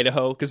Boise,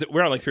 Idaho, because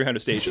we're on like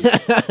 300 stations,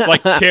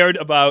 like cared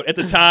about, at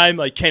the time,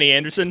 like Kenny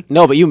Anderson?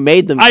 No, but you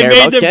made them care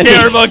about Kenny.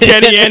 care about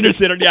Kenny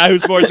Anderson on Yahoo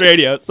Sports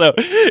Radio. So,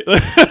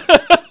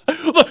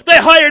 look, they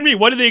hired me.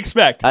 What do they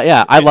expect?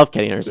 Yeah, I love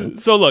Kenny Anderson.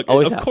 So, look,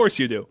 of course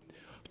you do.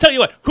 Tell you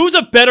what, who's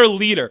a better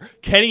leader,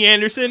 Kenny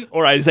Anderson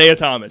or Isaiah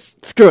Thomas?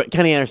 Screw it,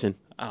 Kenny Anderson.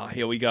 Oh,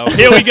 here we go.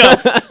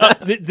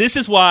 This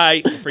is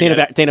why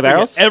Dana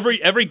Barros?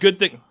 Every good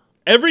thing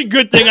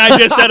I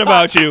just said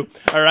about you,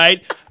 all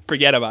right?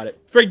 Forget about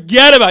it.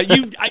 Forget about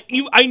it.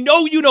 I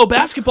know you know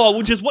basketball,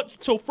 which is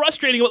what's so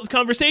frustrating about this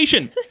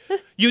conversation.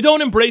 You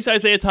don't embrace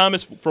Isaiah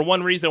Thomas for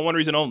one reason and one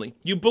reason only.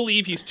 You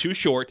believe he's too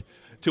short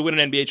to win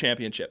an NBA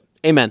championship.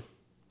 Amen.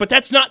 But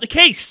that's not the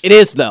case. It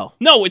is, though.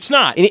 No, it's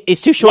not.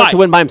 He's too short to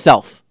win by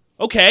himself.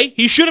 Okay,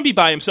 he shouldn't be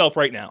by himself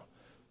right now.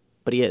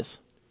 But he is.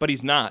 But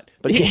he's not.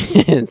 But he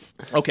is.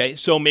 Okay,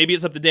 so maybe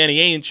it's up to Danny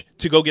Ainge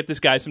to go get this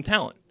guy some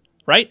talent,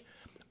 right?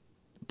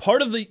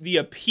 Part of the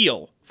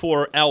appeal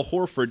for Al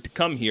Horford to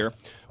come here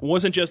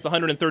wasn't just the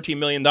 $113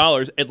 million.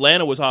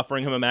 Atlanta was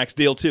offering him a max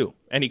deal, too,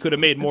 and he could have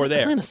made more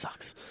there. Atlanta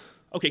sucks.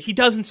 Okay, he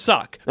doesn't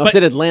suck. No, I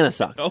said Atlanta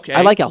sucks. Okay.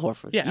 I like Al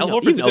Horford. Yeah, Al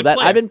Horford's a good player.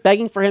 I've been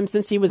begging for him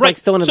since he was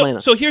still in Atlanta.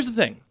 So here's the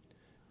thing.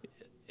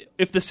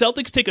 If the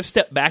Celtics take a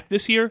step back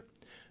this year,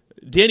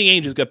 Danny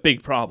Ainge has got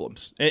big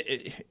problems.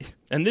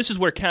 And this is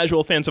where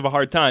casual fans have a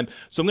hard time.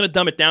 So I'm going to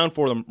dumb it down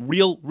for them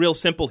real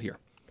simple here.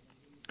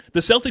 The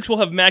Celtics will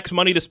have max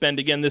money to spend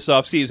again this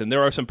offseason.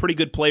 There are some pretty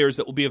good players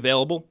that will be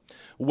available.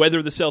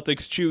 Whether the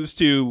Celtics choose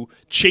to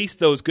chase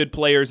those good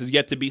players is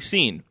yet to be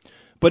seen.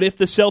 But if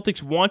the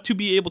Celtics want to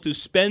be able to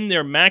spend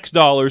their max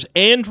dollars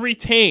and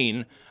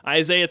retain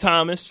Isaiah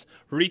Thomas,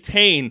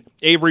 retain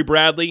Avery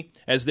Bradley,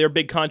 as their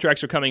big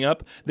contracts are coming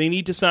up, they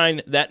need to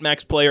sign that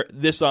max player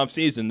this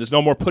offseason. There's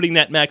no more putting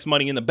that max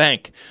money in the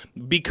bank.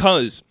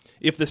 Because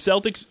if the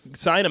Celtics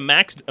sign a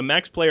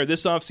max player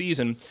this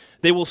offseason,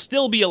 they will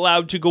still be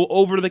allowed to go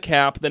over the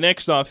cap the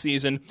next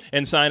offseason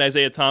and sign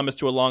Isaiah Thomas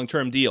to a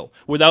long-term deal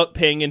without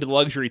paying into the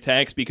luxury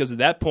tax, because at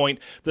that point,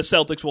 the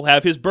Celtics will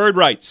have his bird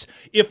rights.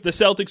 If the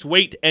Celtics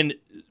wait and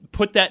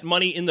put that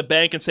money in the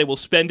bank and say, we'll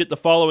spend it the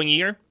following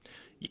year,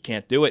 you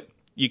can't do it.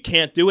 You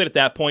can't do it at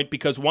that point,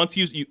 because once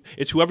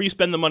it's whoever you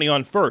spend the money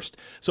on first.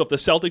 So if the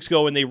Celtics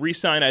go and they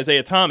re-sign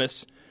Isaiah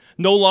Thomas,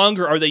 no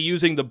longer are they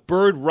using the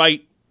bird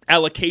right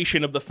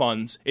allocation of the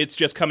funds. It's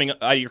just coming out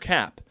of your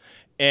cap.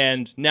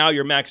 And now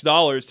your max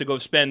dollars to go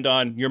spend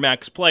on your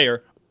max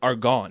player are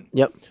gone.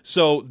 Yep.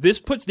 So this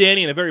puts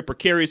Danny in a very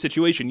precarious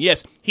situation.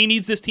 Yes, he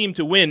needs this team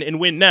to win and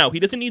win now. He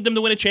doesn't need them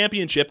to win a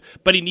championship,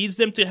 but he needs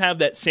them to have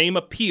that same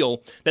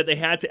appeal that they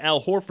had to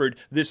Al Horford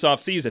this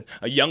offseason.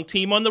 A young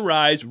team on the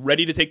rise,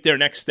 ready to take their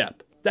next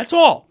step. That's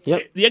all.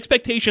 Yep. The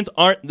expectations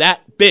aren't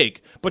that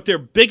big, but they're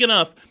big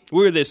enough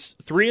where this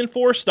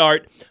 3-4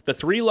 start, the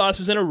 3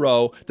 losses in a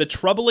row, the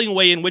troubling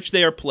way in which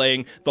they are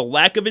playing, the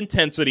lack of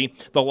intensity,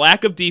 the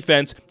lack of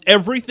defense,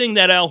 everything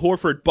that Al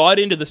Horford bought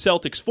into the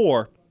Celtics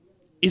for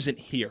isn't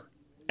here.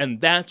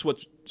 And that's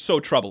what's so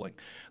troubling.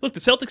 Look, the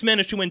Celtics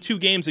managed to win 2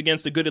 games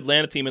against a good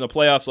Atlanta team in the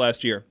playoffs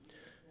last year.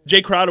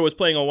 Jay Crowder was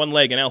playing on one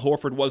leg, and Al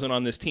Horford wasn't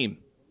on this team.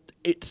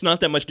 It's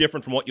not that much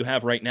different from what you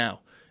have right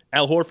now.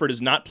 Al Horford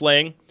is not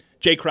playing.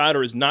 Jay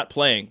Crowder is not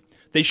playing.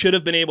 They should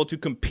have been able to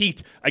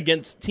compete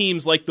against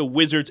teams like the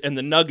Wizards and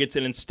the Nuggets,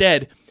 and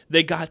instead,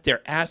 they got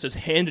their asses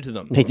handed to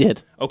them. They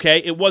did. Okay?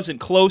 It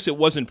wasn't close. It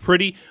wasn't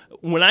pretty.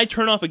 When I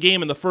turn off a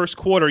game in the first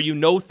quarter, you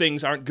know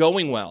things aren't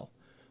going well.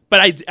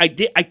 But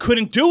I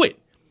couldn't do it.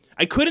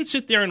 I couldn't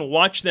sit there and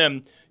watch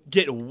them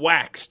get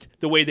waxed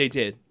the way they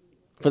did.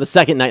 For the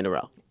second night in a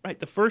row. Right,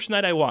 the first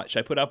night I watched,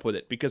 I put up with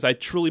it because I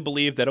truly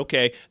believe that,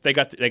 okay, they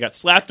got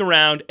slapped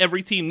around.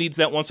 Every team needs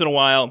that once in a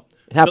while.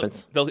 It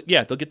happens. They'll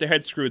get their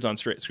heads screwed on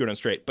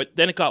straight. But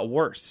then it got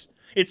worse.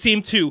 It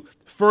seemed to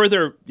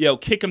further,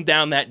 kick them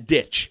down that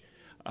ditch,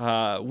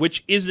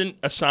 which isn't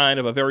a sign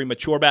of a very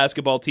mature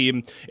basketball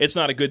team. It's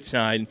not a good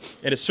sign,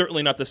 and it's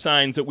certainly not the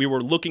signs that we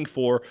were looking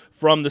for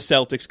from the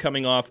Celtics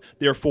coming off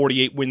their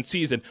 48-win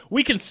season.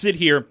 We can sit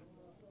here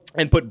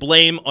and put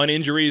blame on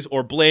injuries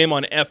or blame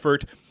on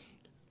effort.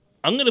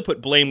 I'm going to put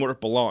blame where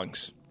it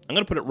belongs. I'm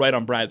going to put it right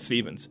on Brad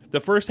Stevens.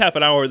 The first half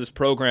an hour of this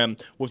program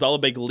was all a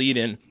big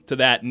lead-in to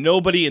that.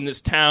 Nobody in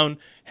this town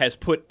has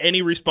put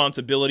any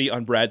responsibility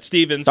on Brad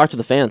Stevens. Starts with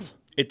the fans.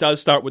 It does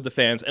start with the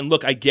fans. And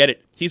look, I get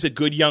it. He's a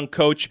good young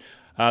coach.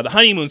 The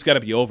honeymoon's got to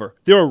be over.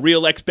 There are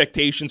real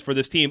expectations for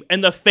this team,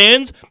 and the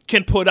fans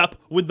can put up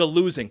with the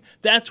losing.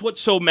 That's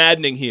what's so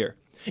maddening here.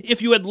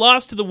 If you had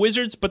lost to the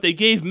Wizards, but they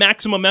gave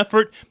maximum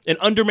effort, an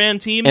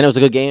undermanned team, and it was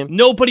a good game,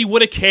 nobody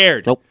would have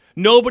cared. Nope.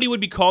 Nobody would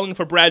be calling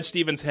for Brad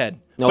Stevens' head.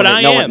 No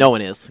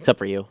one is, except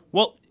for you.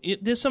 Well,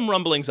 there's some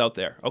rumblings out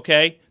there,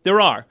 okay? There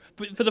are.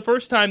 But for the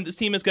first time, this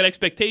team has got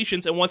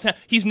expectations, and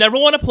he's never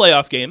won a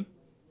playoff game,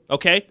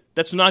 okay?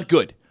 That's not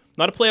good.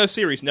 Not a playoff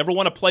series, never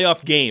won a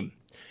playoff game.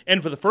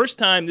 And for the first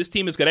time, this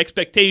team has got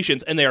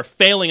expectations, and they are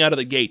failing out of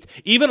the gate.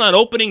 Even on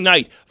opening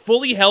night,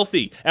 fully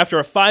healthy, after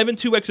a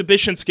 5-2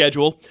 exhibition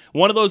schedule,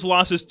 one of those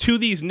losses to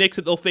these Knicks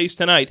that they'll face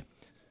tonight,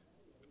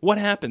 what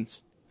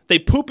happens? They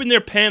poop in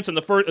their pants in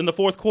the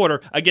fourth quarter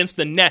against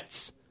the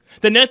Nets.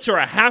 The Nets are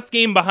a half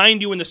game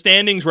behind you in the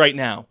standings right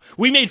now.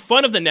 We made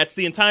fun of the Nets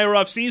the entire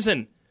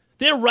offseason.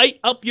 They're right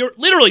up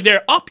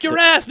they're up your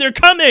ass. They're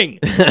coming.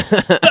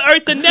 All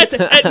right, the Nets,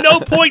 at no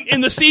point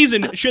in the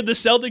season should the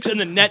Celtics and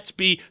the Nets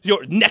be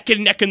neck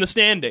and neck in the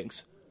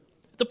standings.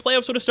 If the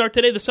playoffs were to start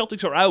today, the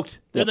Celtics are out.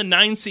 They're the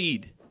 9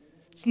 seed.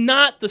 It's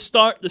not the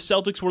start the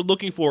Celtics were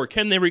looking for.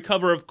 Can they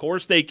recover? Of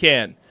course they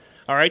can.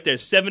 All right,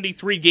 there's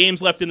 73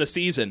 games left in the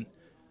season.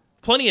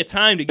 Plenty of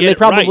time to get it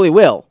right. They probably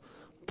will,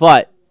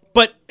 but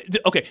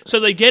okay, so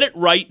they get it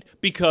right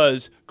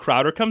because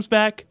Crowder comes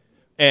back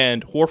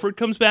and Horford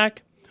comes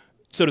back.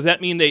 So does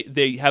that mean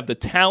they have the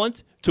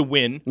talent to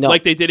win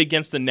like they did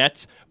against the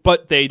Nets,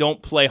 but they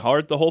don't play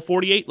hard the whole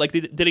 48 like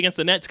they did against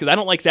the Nets? Because I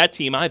don't like that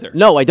team either.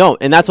 No, I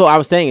don't, and that's what I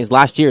was saying is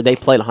last year they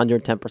played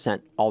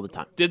 110% all the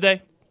time. Did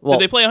they? Well,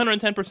 did they play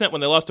 110%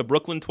 when they lost to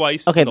Brooklyn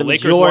twice? Okay, the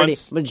Lakers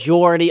once?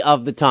 Majority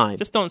of the time.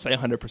 Just don't say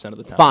 100% of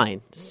the time.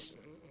 Fine.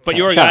 But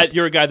you're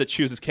a guy that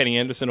chooses Kenny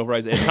Anderson over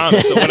Isaiah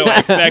Thomas, so what do I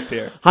expect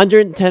here?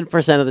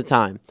 110% of the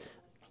time,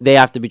 they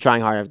have to be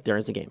trying hard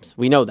during the games.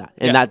 We know that.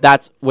 And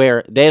that's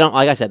where they don't,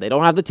 like I said, they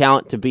don't have the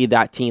talent to be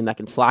that team that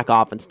can slack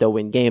off and still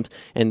win games.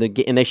 And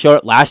they showed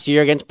it last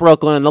year against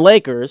Brooklyn and the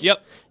Lakers.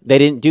 Yep. They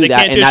didn't do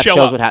that, and that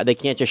shows what they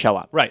can't just show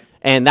up. Right.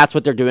 And that's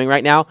what they're doing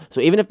right now.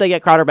 So even if they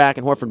get Crowder back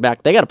and Horford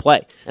back, they got to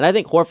play. And I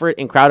think Horford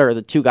and Crowder are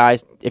the two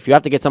guys, if you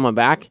have to get someone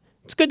back,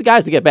 it's good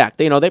guys to get back.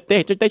 They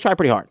try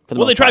pretty hard.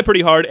 They try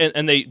pretty hard,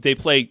 and they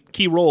play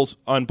key roles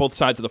on both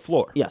sides of the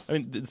floor. Yes. I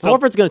mean,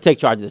 Horford's going to take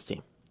charge of this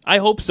team. I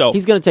hope so.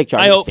 He's going to take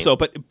charge of this team. I hope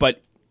so.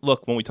 But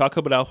look, when we talk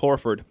about Al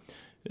Horford,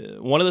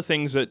 one of the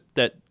things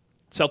that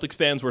Celtics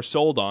fans were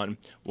sold on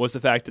was the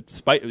fact that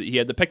despite he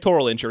had the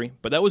pectoral injury,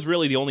 but that was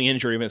really the only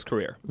injury in his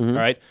career. Mm-hmm. All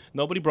right,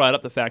 nobody brought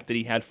up the fact that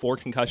he had 4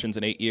 concussions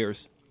in 8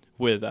 years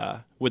with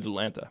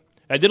Atlanta.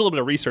 I did a little bit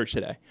of research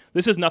today.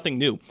 This is nothing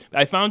new.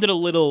 I found it a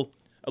little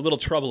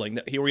troubling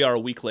that here we are a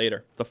week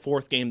later, the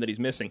 4th game that he's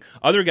missing.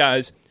 Other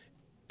guys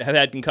have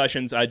had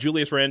concussions.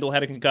 Julius Randle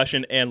had a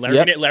concussion, and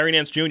Larry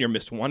Nance Jr.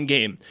 missed 1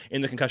 game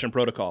in the concussion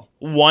protocol.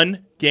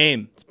 1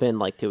 game. It's been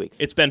like 2 weeks.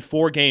 It's been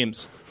 4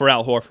 games for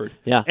Al Horford.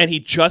 Yeah. And he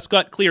just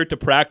got cleared to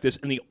practice,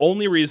 and the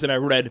only reason I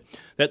read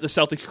that the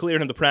Celtics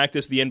cleared him to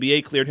practice, the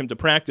NBA cleared him to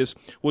practice,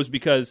 was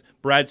because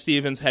Brad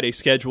Stevens had a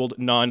scheduled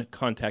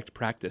non-contact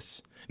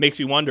practice. Makes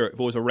you wonder if it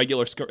was a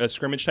regular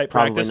scrimmage type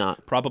practice.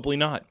 Not. Probably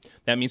not.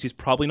 That means he's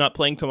probably not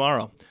playing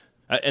tomorrow.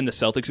 And the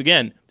Celtics,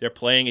 again, they're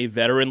playing a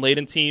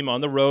veteran-laden team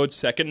on the road,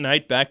 second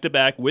night,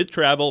 back-to-back, with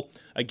travel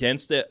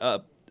against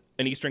an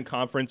Eastern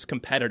Conference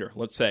competitor,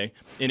 let's say,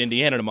 in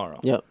Indiana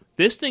tomorrow. Yep.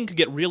 This thing could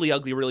get really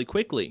ugly really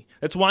quickly.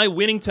 That's why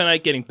winning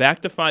tonight, getting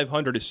back to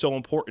 500 is so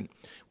important.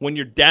 When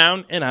you're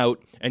down and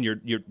out and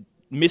you're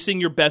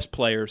missing your best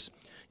players,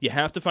 you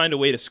have to find a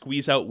way to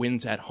squeeze out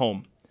wins at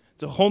home.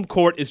 So home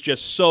court is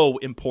just so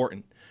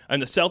important.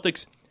 And the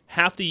Celtics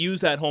have to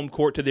use that home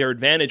court to their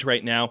advantage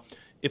right now,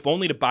 if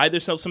only to buy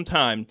themselves some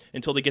time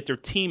until they get their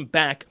team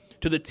back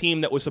to the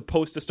team that was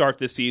supposed to start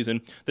this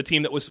season, the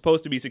team that was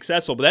supposed to be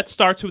successful. But that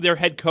starts with their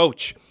head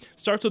coach. It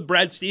starts with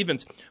Brad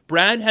Stevens.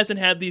 Brad hasn't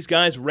had these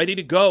guys ready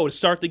to go to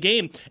start the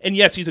game. And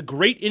yes, he's a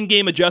great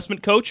in-game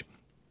adjustment coach.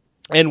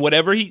 And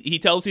whatever he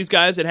tells these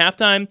guys at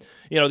halftime,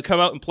 to come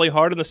out and play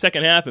hard in the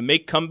second half and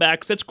make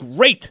comebacks, that's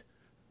great.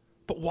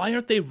 But why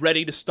aren't they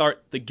ready to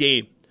start the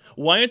game?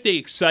 Why aren't they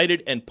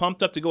excited and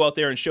pumped up to go out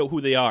there and show who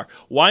they are?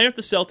 Why aren't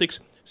the Celtics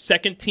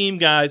second-team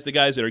guys, the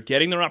guys that are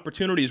getting their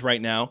opportunities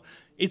right now?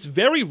 It's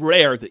very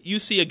rare that you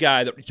see a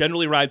guy that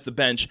generally rides the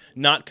bench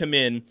not come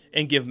in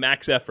and give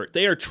max effort.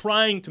 They are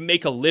trying to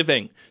make a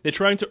living. They're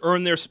trying to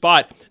earn their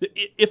spot.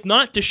 If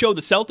not to show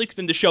the Celtics,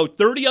 then to show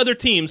 30 other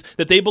teams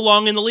that they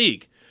belong in the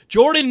league.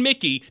 Jordan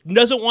Mickey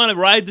doesn't want to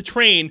ride the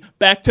train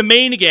back to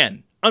Maine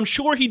again. I'm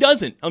sure he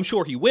doesn't. I'm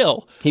sure he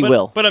will. He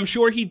will. But I'm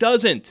sure he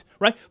doesn't,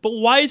 right? But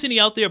why isn't he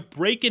out there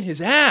breaking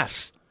his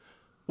ass?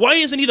 Why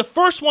isn't he the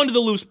first one to the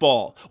loose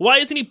ball? Why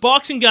isn't he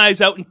boxing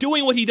guys out and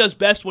doing what he does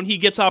best when he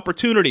gets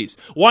opportunities?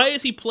 Why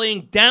is he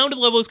playing down to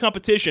the level of his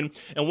competition?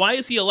 And why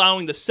is he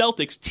allowing the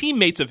Celtics,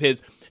 teammates of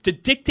his, to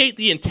dictate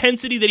the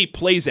intensity that he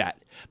plays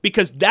at?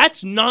 Because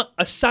that's not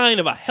a sign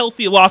of a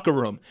healthy locker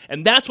room.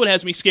 And that's what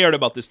has me scared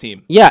about this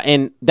team. Yeah,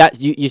 and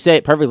that you say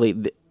it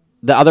perfectly.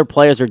 The other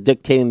players are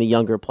dictating the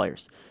younger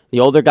players. The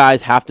older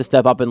guys have to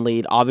step up and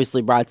lead.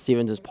 Obviously, Brad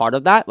Stevens is part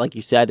of that, like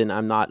you said, and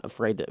I'm not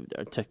afraid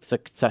to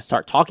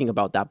start talking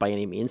about that by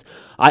any means.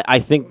 I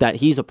think that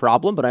he's a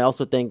problem, but I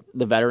also think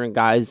the veteran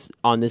guys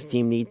on this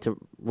team need to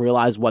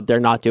realize what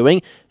they're not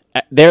doing.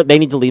 They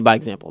need to lead by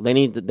example. They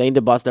need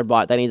to bust their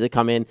butt. They need to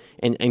come in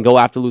and go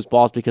after loose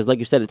balls because, like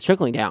you said, it's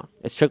trickling down.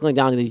 It's trickling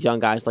down to these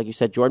young guys. Like you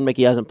said, Jordan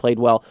Mickey hasn't played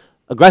well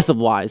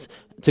aggressive-wise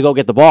to go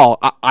get the ball.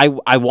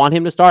 I want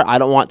him to start. I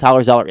don't want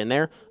Tyler Zeller in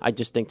there. I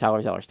just think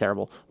Tyler Zeller's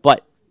terrible.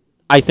 But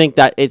I think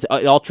that it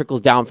all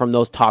trickles down from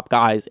those top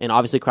guys, and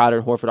obviously Crowder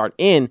and Horford aren't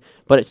in,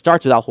 but it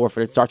starts without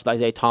Horford. It starts with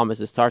Isaiah Thomas.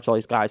 It starts with all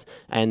these guys,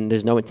 and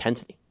there's no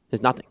intensity.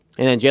 There's nothing.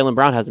 And then Jaylen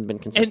Brown hasn't been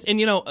consistent. And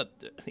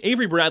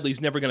Avery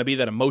Bradley's never going to be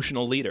that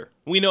emotional leader.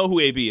 We know who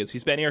AB is.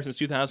 He's been here since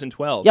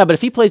 2012. Yeah, but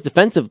if he plays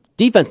defense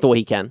the way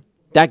he can,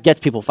 that gets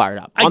people fired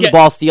up. On the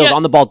ball steals,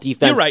 on the ball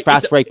defense, right.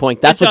 fast break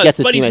point. That's what gets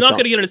his teammates But he's not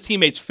going to get in his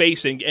teammates'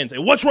 face and say,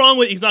 what's wrong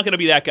with... He's not going to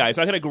be that guy. He's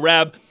not going to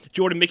grab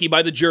Jordan Mickey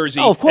by the jersey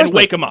and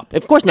wake him up.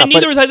 Of course not. And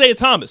neither is Isaiah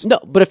Thomas. No,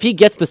 but if he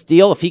gets the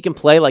steal, if he can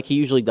play like he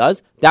usually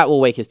does, that will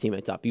wake his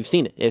teammates up. You've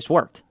seen it. It's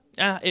worked.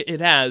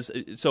 It has.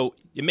 So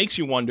it makes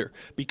you wonder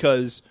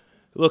because,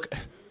 look...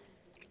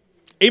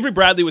 Avery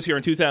Bradley was here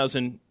in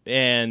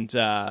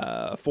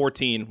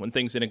 2014 when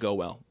things didn't go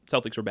well.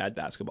 Celtics were a bad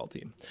basketball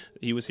team.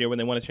 He was here when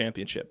they won a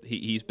championship.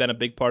 He's been a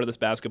big part of this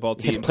basketball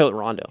team. He got to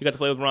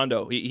play with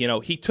Rondo.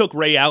 He took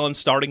Ray Allen's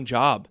starting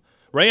job.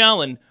 Ray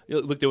Allen,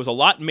 look, there was a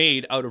lot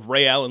made out of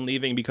Ray Allen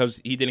leaving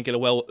because he didn't get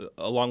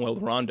along well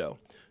with Rondo.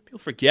 People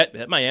forget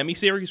that Miami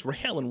series, Ray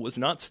Allen was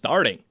not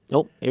starting.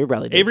 Nope, Avery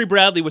Bradley did. Avery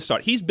Bradley was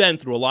starting. He's been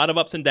through a lot of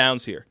ups and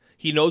downs here.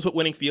 He knows what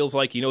winning feels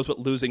like. He knows what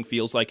losing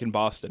feels like in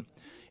Boston.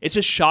 It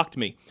just shocked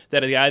me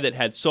that a guy that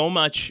had so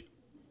much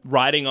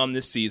riding on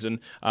this season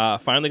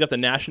finally got the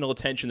national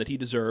attention that he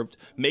deserved,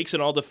 makes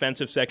an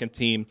all-defensive second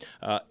team,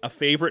 a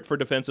favorite for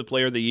Defensive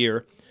Player of the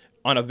Year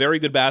on a very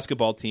good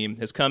basketball team,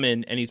 has come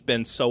in and he's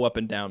been so up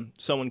and down,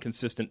 so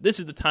inconsistent. This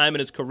is the time in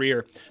his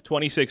career,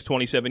 26,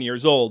 27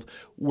 years old,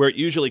 where it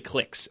usually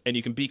clicks and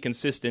you can be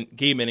consistent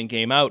game in and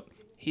game out.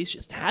 He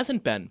just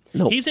hasn't been.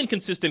 Nope. He's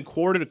inconsistent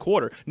quarter to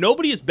quarter.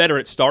 Nobody is better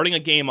at starting a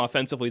game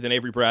offensively than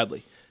Avery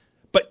Bradley.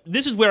 But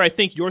this is where I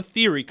think your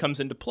theory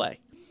comes into play.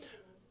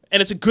 And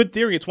it's a good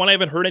theory. It's one I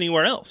haven't heard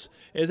anywhere else.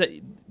 Is that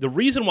the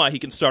reason why he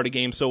can start a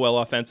game so well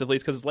offensively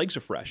is because his legs are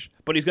fresh.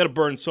 But he's got to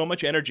burn so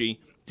much energy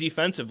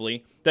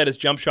defensively that his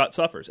jump shot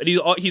suffers. And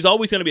he's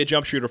always going to be a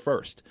jump shooter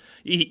first.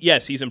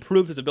 Yes, he's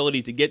improved his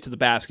ability to get to the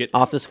basket.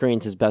 Off the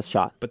screen's his best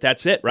shot. But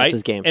that's it, right? That's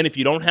his game. And if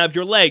you don't have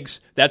your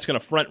legs, that's going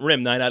to front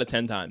rim 9 out of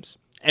 10 times.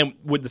 And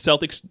with the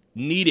Celtics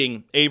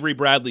needing Avery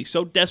Bradley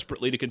so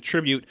desperately to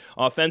contribute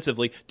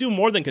offensively, do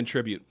more than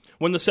contribute.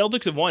 When the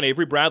Celtics have won,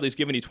 Avery Bradley's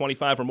given you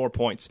 25 or more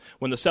points.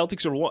 When the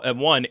Celtics have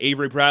won,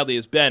 Avery Bradley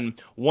has been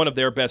one of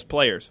their best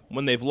players.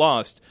 When they've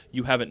lost,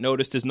 you haven't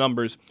noticed his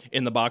numbers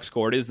in the box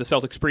score. It is the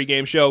Celtics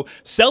pregame show.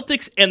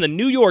 Celtics and the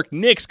New York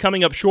Knicks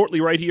coming up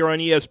shortly right here on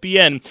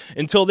ESPN.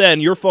 Until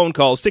then, your phone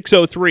call,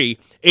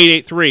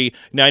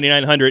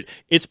 603-883-9900.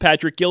 It's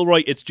Patrick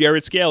Gilroy. It's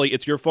Jared Scaley.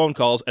 It's your phone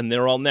calls, and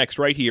they're all next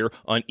right here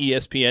on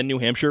ESPN New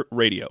Hampshire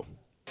Radio.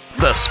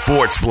 The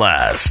Sports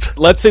Blast.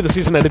 Let's say the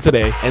season ended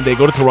today, and they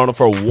go to Toronto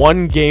for a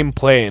one-game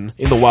play-in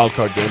in the wild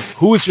card game.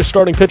 Who is your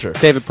starting pitcher?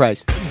 David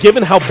Price.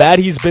 Given how bad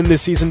he's been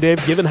this season,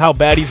 Dave, given how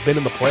bad he's been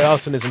in the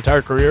playoffs in his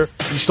entire career,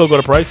 you still go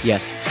to Price?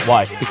 Yes.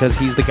 Why? Because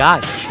he's the guy.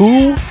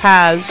 Who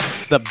has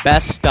the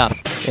best stuff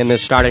in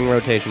this starting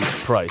rotation?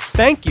 Price.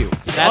 Thank you.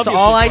 That's Obviously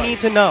all I Price. need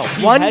to know.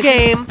 He One has-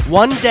 game,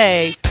 one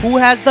day, who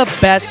has the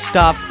best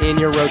stuff in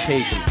your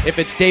rotation? If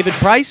it's David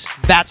Price,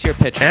 that's your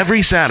pitcher.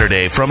 Every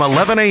Saturday from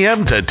 11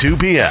 a.m. to 2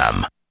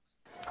 p.m.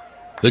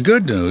 The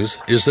good news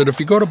is that if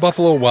you go to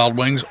Buffalo Wild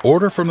Wings,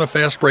 order from the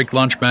Fast Break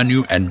lunch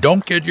menu, and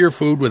don't get your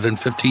food within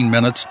 15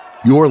 minutes,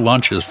 your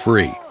lunch is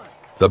free.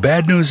 The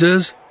bad news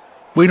is,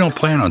 we don't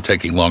plan on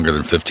taking longer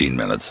than 15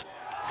 minutes.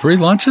 Free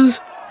lunches?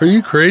 Are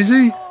you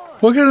crazy?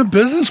 What kind of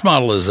business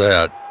model is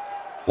that?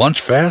 Lunch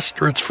fast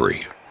or it's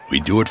free. We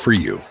do it for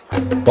you.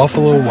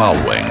 Buffalo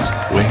Wild Wings.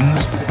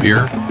 Wings,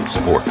 beer,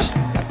 sports.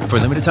 For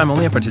limited time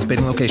only at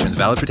participating locations.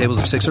 Valid for tables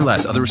of 6 or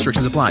less. Other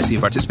restrictions apply. See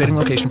participating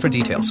location for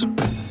details.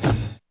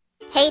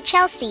 Hey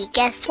Chelsea,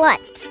 guess what?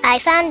 I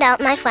found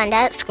out my friend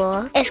at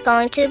school is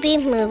going to be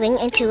moving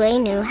into a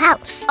new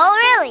house.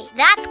 Oh really?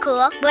 That's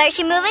cool. Where's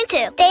she moving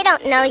to? They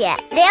don't know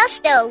yet. They're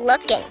still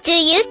looking. Do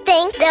you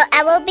think they'll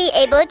ever be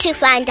able to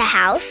find a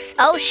house?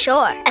 Oh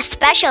sure.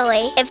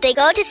 Especially if they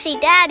go to see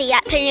Daddy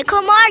at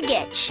Pinnacle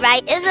Mortgage.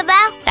 Right,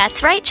 Isabel?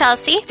 That's right,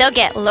 Chelsea. They'll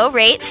get low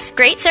rates,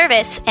 great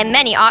service, and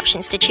many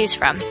options to choose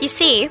from. You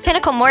see,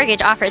 Pinnacle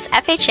Mortgage offers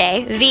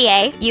FHA,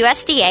 VA,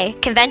 USDA,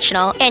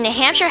 conventional, and New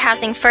Hampshire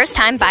Housing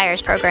first-time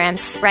buyers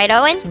programs. Right,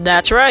 Owen?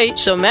 That's right.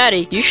 So,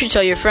 Maddie, you should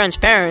tell your friends'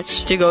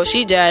 parents to go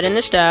see Dad and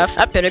the staff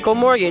at Pinnacle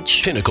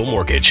Mortgage. Pinnacle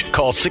Mortgage.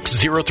 Call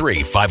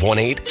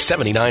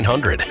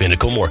 603-518-7900.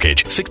 Pinnacle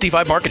Mortgage,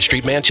 65 Market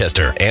Street,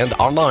 Manchester, and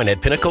online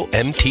at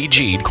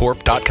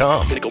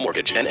pinnaclemtgcorp.com. Pinnacle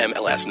Mortgage,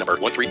 NMLS number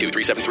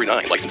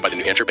 1323739. Licensed by the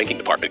New Hampshire Banking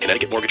Department.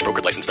 Connecticut Mortgage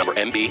Broker license number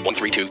MB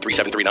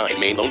 1323739.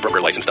 Maine Loan Broker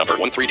license number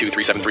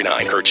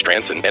 1323739. Kurt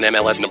Stranson,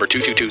 NMLS number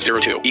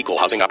 22202. Equal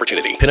Housing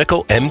Opportunity.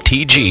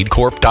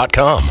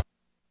 PinnacleMTGcorp.com.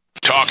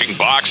 Talking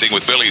boxing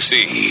with Billy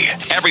C.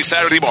 Every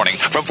Saturday morning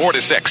from 4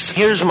 to 6.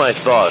 Here's my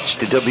thoughts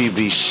to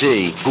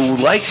WBC, who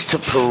likes to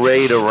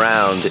parade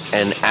around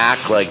and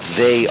act like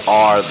they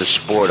are the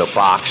sport of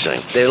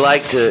boxing. They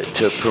like to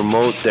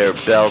promote their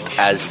belt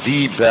as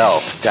the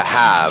belt to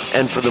have.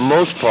 And for the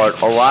most part,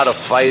 a lot of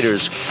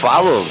fighters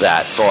follow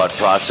that thought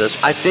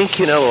process. I think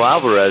Canelo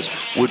Alvarez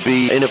would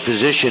be in a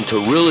position to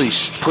really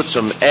put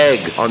some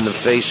egg on the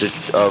face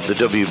of the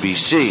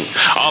WBC.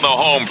 On the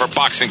home for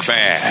boxing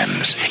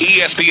fans,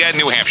 ESPN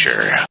New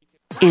Hampshire.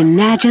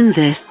 Imagine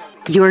this.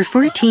 Your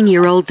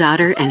 14-year-old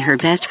daughter and her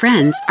best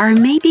friends are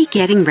maybe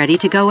getting ready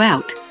to go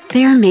out.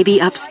 They're maybe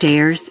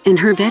upstairs in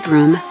her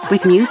bedroom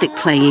with music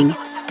playing.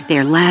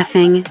 They're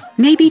laughing,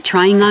 maybe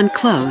trying on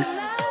clothes,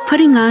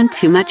 putting on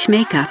too much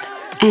makeup,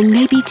 and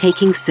maybe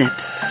taking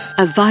sips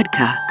of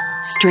vodka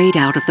straight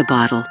out of the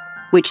bottle,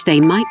 which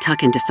they might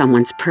tuck into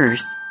someone's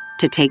purse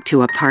to take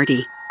to a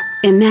party.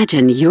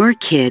 Imagine your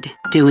kid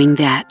doing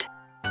that.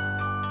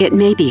 It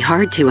may be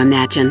hard to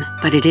imagine,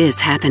 but it is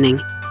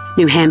happening.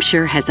 New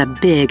Hampshire has a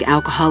big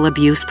alcohol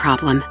abuse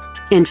problem.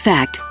 In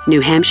fact,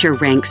 New Hampshire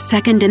ranks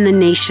second in the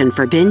nation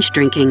for binge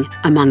drinking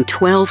among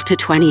 12 to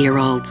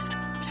 20-year-olds.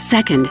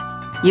 Second,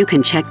 you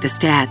can check the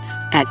stats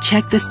at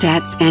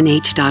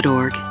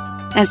checkthestatsnh.org.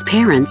 As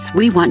parents,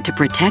 we want to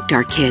protect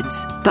our kids,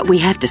 but we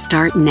have to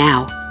start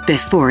now,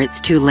 before it's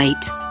too late.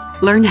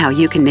 Learn how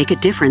you can make a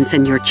difference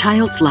in your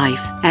child's life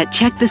at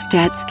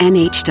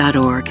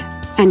checkthestatsnh.org.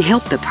 And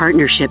help the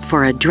Partnership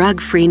for a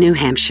Drug-Free New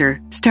Hampshire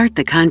start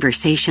the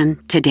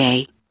conversation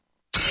today.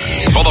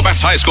 For the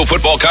best high school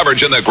football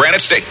coverage in the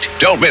Granite State,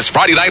 don't miss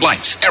Friday Night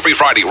Lights every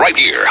Friday right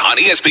here on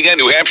ESPN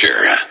New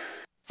Hampshire.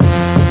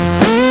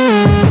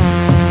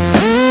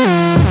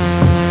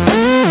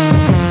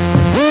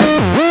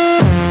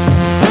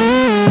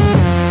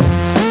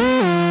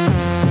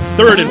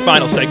 Third and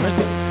final segment.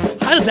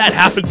 How does that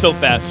happen so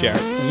fast, Jared?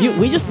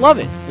 We just love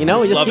it. You know,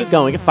 we just keep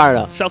going. We get fired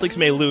up. Celtics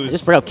may lose.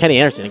 Just bring up Kenny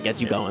Anderson and get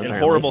you going. In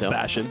horrible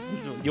fashion.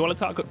 You want to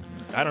talk?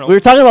 I don't know. We were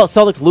talking about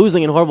Celtics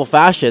losing in horrible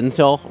fashion,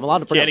 so I'm allowed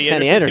to bring up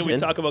Kenny Anderson. Can we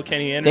talk about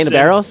Kenny Anderson?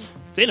 Dana Barros?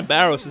 Dana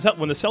Barros.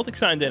 When the Celtics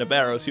signed Dana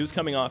Barros, he was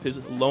coming off his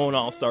lone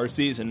All-Star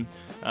season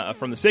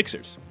from the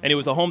Sixers. And he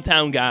was a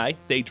hometown guy.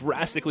 They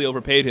drastically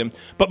overpaid him.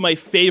 But my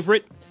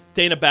favorite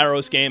Dana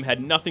Barros game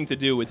had nothing to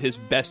do with his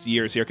best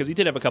years here, because he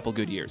did have a couple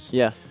good years.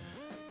 Yeah. It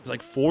was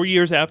like 4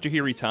 years after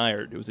he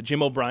retired. It was a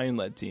Jim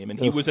O'Brien-led team, and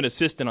he was an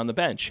assistant on the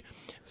bench.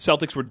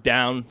 Celtics were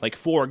down like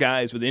 4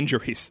 guys with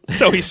injuries,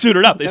 so he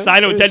suited up. They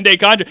signed him a 10-day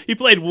contract. He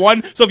played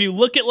one. So if you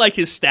look at like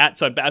his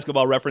stats on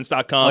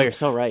basketballreference.com. Oh, you're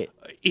so right.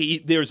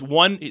 There's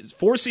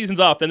 4 seasons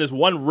off, then there's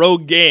one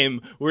rogue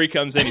game where he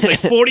comes in. He's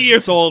like 40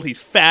 years old.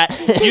 He's fat.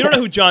 You don't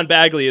know who John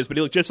Bagley is, but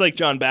he looked just like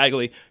John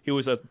Bagley. He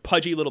was a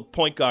pudgy little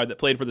point guard that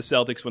played for the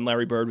Celtics when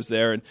Larry Bird was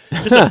there, and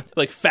just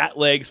like fat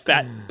legs,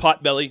 fat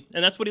pot belly,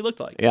 and that's what he looked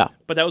like. Yeah.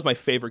 But that was my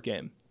favorite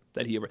game.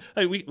 that he ever.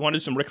 Hey, we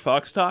wanted some Rick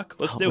Fox talk.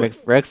 Let's do it.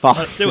 Rick Fox.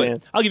 Let's do man.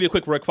 it. I'll give you a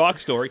quick Rick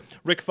Fox story.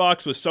 Rick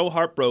Fox was so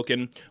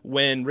heartbroken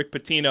when Rick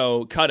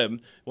Pitino cut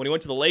him. When he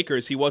went to the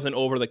Lakers, he wasn't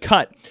over the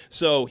cut,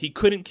 so he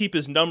couldn't keep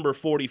his number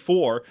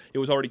 44. It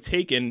was already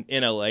taken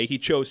in L.A. He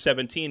chose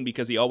 17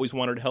 because he always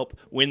wanted to help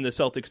win the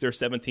Celtics their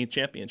 17th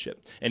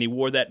championship, and he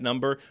wore that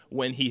number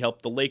when he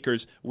helped the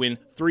Lakers win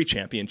 3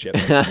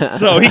 championships.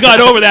 So he got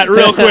over that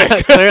real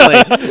quick.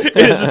 Clearly.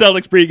 It's the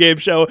Celtics pregame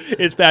show.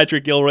 It's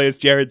Patrick Gilroy. It's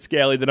Jared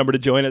Scally. The number to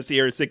join us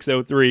here is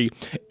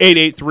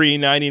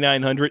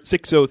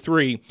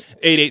 603-883-9900,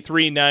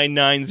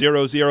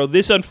 603-883-9900.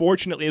 This,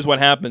 unfortunately, is what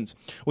happens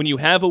when you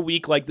have a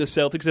week like the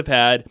Celtics have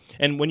had,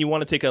 and when you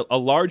want to take a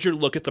larger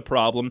look at the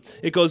problem,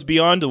 it goes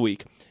beyond a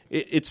week.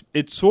 It's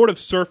sort of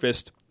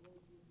surfaced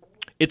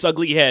its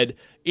ugly head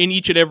in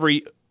each and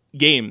every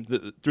game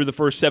through the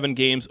first 7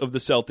 games of the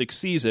Celtics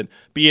season,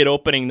 be it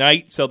opening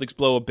night, Celtics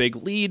blow a big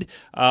lead,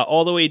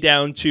 all the way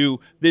down to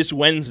this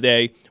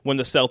Wednesday when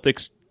the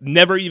Celtics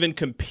never even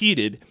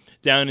competed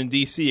down in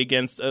D.C.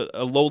 against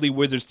a lowly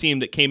Wizards team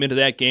that came into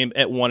that game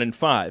at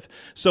 1-5.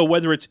 So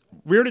whether it's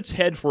reared its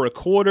head for a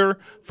quarter,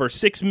 for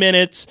 6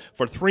 minutes,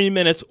 for 3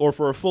 minutes, or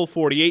for a full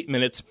 48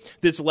 minutes,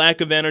 this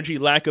lack of energy,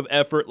 lack of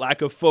effort,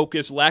 lack of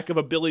focus, lack of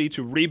ability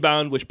to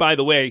rebound, which, by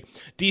the way,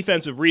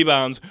 defensive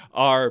rebounds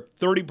are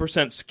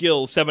 30%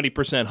 skill,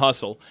 70%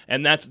 hustle,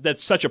 and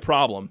that's such a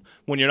problem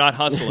when you're not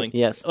hustling.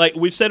 Yes. Like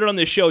we've said it on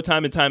this show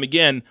time and time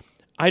again,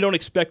 I don't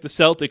expect the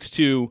Celtics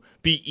to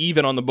be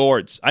even on the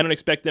boards. I don't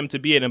expect them to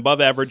be an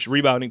above-average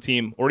rebounding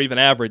team or even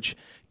average.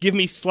 Give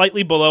me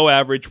slightly below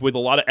average with a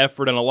lot of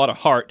effort and a lot of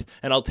heart,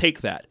 and I'll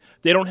take that.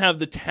 They don't have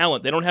the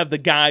talent. They don't have the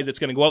guy that's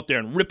going to go out there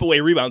and rip away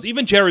rebounds.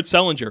 Even Jared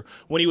Sellinger,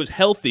 when he was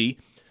healthy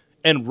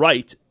and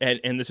right,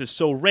 and this is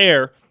so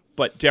rare,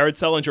 but Jared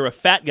Sellinger, a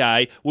fat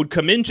guy, would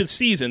come into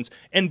seasons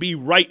and be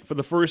right for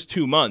the first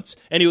 2 months,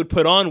 and he would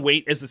put on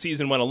weight as the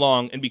season went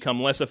along and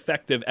become less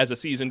effective as the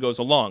season goes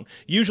along.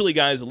 Usually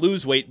guys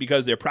lose weight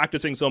because they're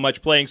practicing so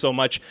much, playing so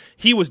much.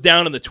 He was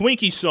down in the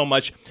Twinkies so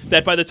much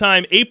that by the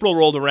time April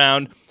rolled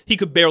around, he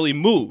could barely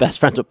move. Best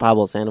friends with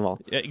Pablo Sandoval.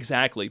 Yeah,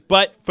 exactly.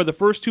 But for the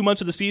first 2 months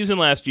of the season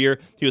last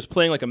year, he was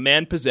playing like a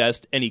man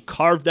possessed, and he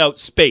carved out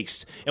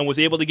space and was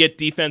able to get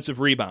defensive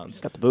rebounds.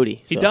 He's got the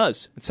booty. He so.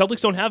 does. The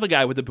Celtics don't have a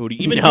guy with the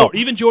booty. Even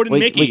even Jordan we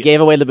Mickey.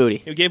 gave away the booty.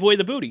 He gave away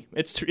the booty.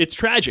 It's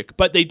tragic,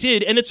 but they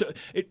did. And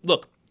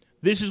look,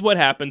 this is what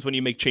happens when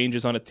you make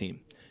changes on a team.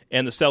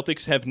 And the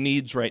Celtics have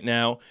needs right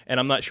now, and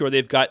I'm not sure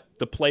they've got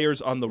the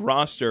players on the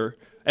roster,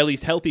 at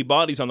least healthy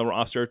bodies on the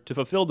roster, to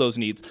fulfill those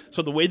needs.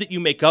 So the way that you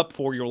make up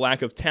for your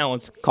lack of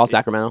talent... Call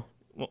Sacramento.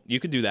 Well,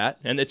 you could do that.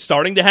 And it's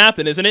starting to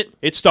happen, isn't it?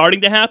 It's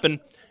starting to happen.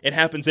 It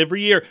happens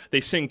every year.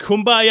 They sing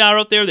Kumbaya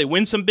out there, they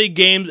win some big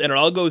games, and it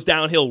all goes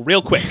downhill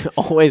real quick.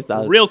 Always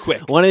does. Real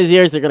quick. One of these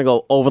years, they're going to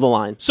go over the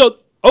line. So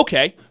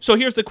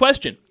here's the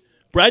question.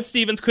 Brad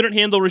Stevens couldn't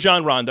handle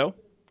Rajon Rondo.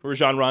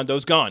 Rajon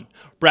Rondo's gone.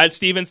 Brad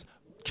Stevens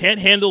can't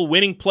handle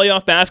winning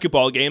playoff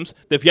basketball games.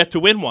 They've yet to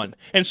win one.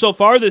 And so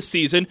far this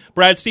season,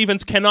 Brad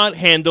Stevens cannot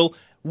handle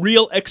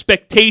real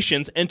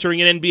expectations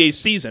entering an NBA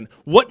season.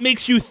 What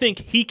makes you think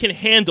he can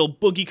handle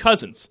Boogie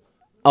Cousins?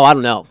 Oh, I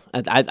don't know.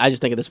 I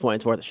just think at this point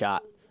it's worth a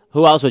shot.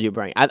 Who else would you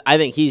bring? I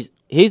think he's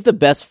the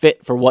best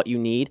fit for what you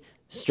need,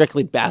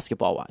 strictly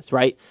basketball-wise,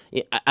 right?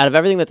 Out of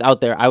everything that's out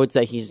there, I would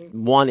say he's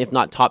one, if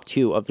not top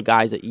 2, of the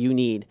guys that you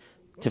need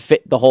to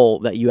fit the hole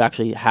that you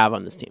actually have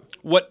on this team.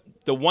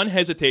 The one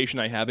hesitation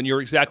I have, and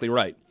you're exactly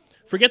right,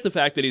 forget the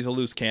fact that he's a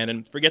loose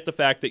cannon. Forget the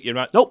fact that you're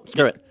not... Nope,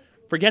 screw it.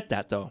 Forget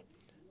that, though.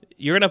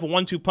 You're going to have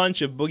a 1-2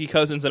 punch of Boogie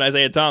Cousins and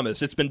Isaiah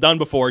Thomas. It's been done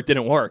before. It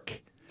didn't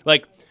work.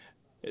 Like,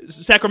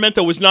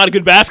 Sacramento was not a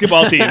good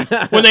basketball team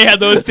when they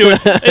had those two.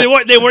 They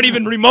weren't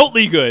even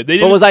remotely good.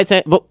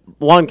 But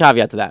one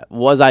caveat to that.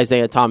 Was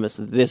Isaiah Thomas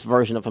this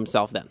version of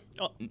himself then?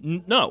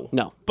 No.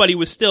 No. But he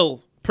was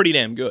still pretty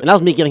damn good. And that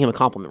was me giving him a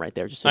compliment right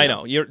there. Just so I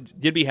know.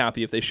 You'd be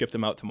happy if they shipped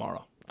him out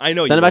tomorrow. I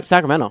know. Send him back to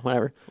Sacramento,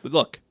 whatever.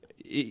 Look,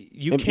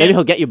 maybe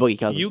he'll get you Boogie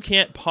Cousins. You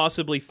can't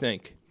possibly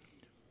think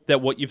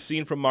that what you've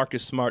seen from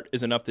Marcus Smart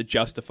is enough to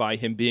justify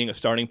him being a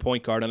starting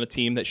point guard on a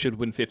team that should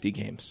win 50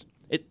 games.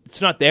 It's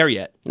not there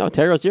yet. No,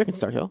 Terry Rozier can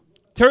start, Hill.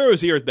 Terry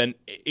Rozier has been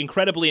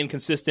incredibly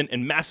inconsistent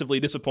and massively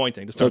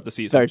disappointing to start the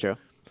season. Very true.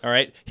 All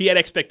right? He had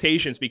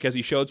expectations because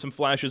he showed some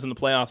flashes in the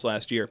playoffs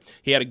last year.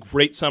 He had a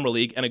great summer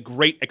league and a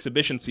great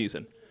exhibition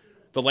season.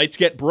 The lights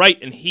get bright,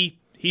 and he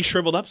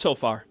shriveled up so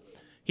far.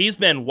 He's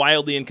been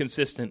wildly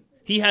inconsistent.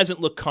 He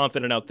hasn't looked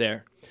confident out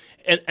there.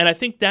 And I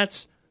think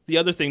that's the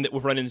other thing that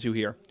we've run into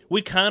here.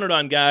 We counted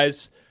on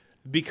guys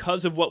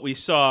because of what we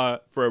saw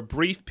for a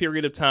brief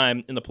period of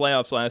time in the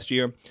playoffs last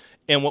year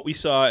and what we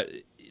saw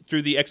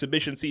through the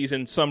exhibition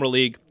season, summer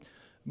league.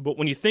 But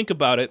when you think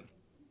about it,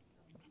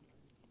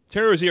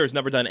 Terry Rozier has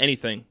never done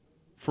anything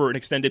for an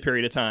extended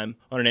period of time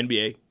on an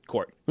NBA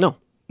court. No.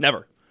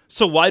 Never.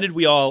 So why did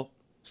we all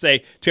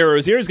say Terry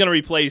Rozier is going to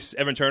replace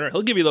Evan Turner?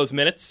 He'll give you those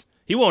minutes.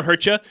 He won't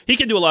hurt you. He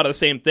can do a lot of the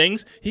same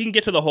things. He can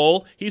get to the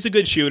hole. He's a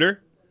good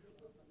shooter.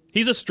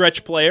 He's a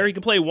stretch player. He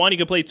can play 1. He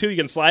can play 2. You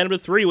can slide him to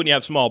 3 when you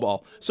have small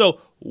ball. So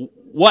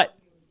what?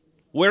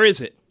 Where is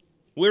it?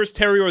 Where's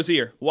Terry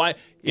Rozier? Why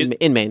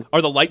in Maine?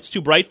 Are the lights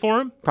too bright for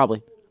him?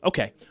 Probably.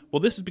 Okay. Well,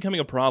 this is becoming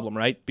a problem,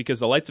 right? Because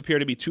the lights appear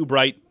to be too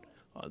bright.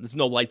 There's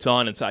no lights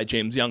on inside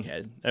James Young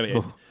head. I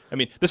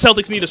mean, the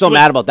Celtics need so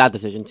mad about that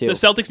decision too. The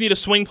Celtics need a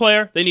swing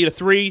player. They need a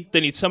 3. They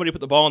need somebody to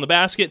put the ball in the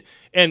basket.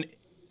 And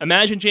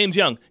imagine James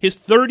Young, his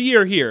 3rd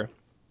year here,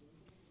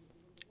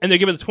 and they're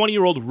giving the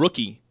 20-year-old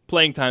rookie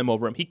playing time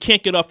over him. He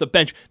can't get off the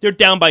bench. They're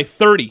down by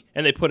 30,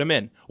 and they put him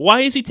in.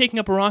 Why is he taking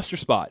up a roster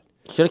spot?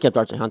 Should have kept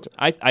RJ Hunter.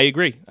 I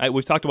agree.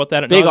 We've talked about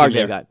that. Big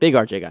RJ guy. Big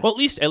RJ guy. Well, at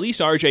least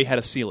RJ had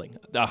a ceiling,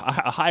 a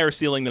higher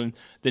ceiling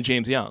than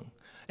James Young.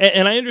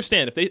 And I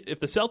understand if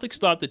the Celtics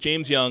thought that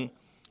James Young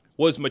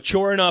was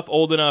mature enough,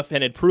 old enough,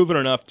 and had proven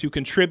enough to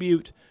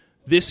contribute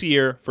this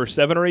year for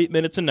 7 or 8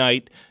 minutes a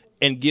night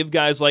and give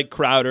guys like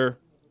Crowder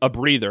a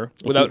breather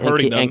without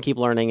hurting them. And keep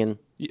learning. And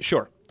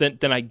sure,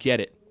 then I get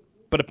it.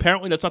 But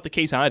apparently that's not the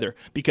case either,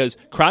 because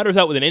Crowder's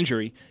out with an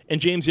injury, and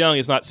James Young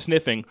is not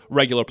sniffing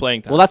regular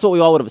playing time. Well, that's what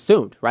we all would have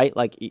assumed, right?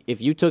 Like, if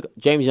you took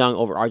James Young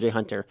over RJ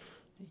Hunter,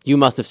 you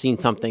must have seen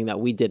something that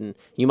we didn't.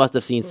 You must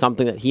have seen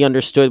something that he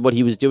understood what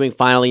he was doing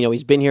finally.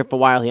 He's been here for a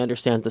while. He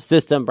understands the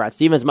system. Brad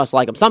Stevens must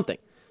like him something.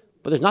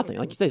 But there's nothing.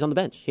 Like you say, he's on the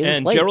bench.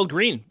 And Gerald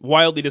Green,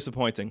 wildly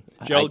disappointing.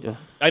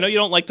 I know you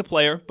don't like the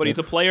player, but he's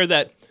a player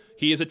that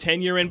he is a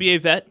 10-year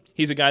NBA vet.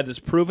 He's a guy that's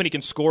proven he can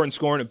score and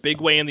score in a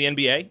big way in the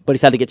NBA. But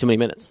he's had to get too many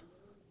minutes.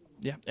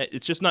 Yeah,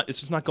 it's just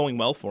not going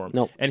well for him.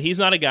 Nope. And he's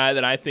not a guy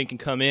that I think can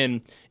come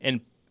in and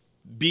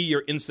be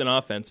your instant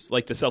offense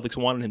like the Celtics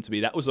wanted him to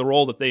be. That was the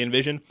role that they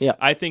envisioned. Yeah.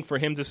 I think for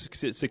him to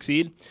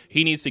succeed,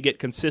 he needs to get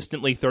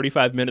consistently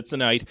 35 minutes a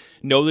night,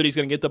 know that he's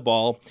going to get the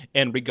ball,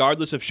 and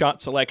regardless of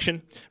shot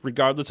selection,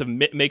 regardless of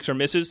makes or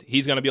misses,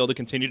 he's going to be able to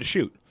continue to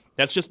shoot.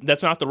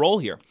 That's not the role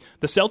here.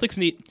 The Celtics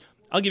need,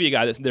 I'll give you a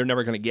guy that they're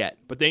never going to get,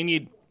 but they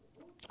need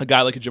a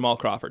guy like a Jamal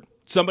Crawford.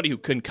 Somebody who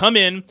can come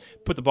in,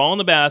 put the ball in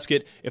the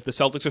basket. If the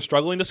Celtics are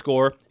struggling to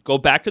score, go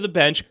back to the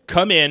bench,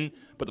 come in,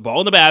 put the ball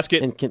in the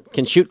basket, and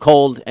can shoot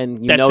cold,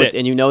 and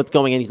you know it's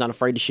going in. He's not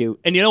afraid to shoot.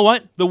 And you know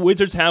what? The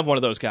Wizards have one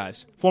of those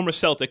guys, former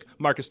Celtic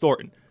Marcus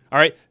Thornton. All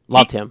right,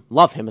 love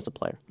him as a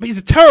player, but he's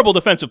a terrible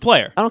defensive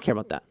player. I don't care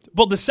about that.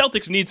 Well, the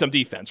Celtics need some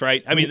defense,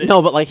 right? I mean,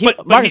 no, but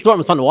Marcus Thornton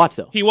was fun to watch,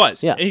 though. He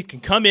was. Yeah, and he can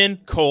come in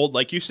cold,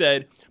 like you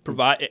said.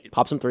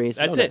 Pop some threes.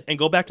 That's it. And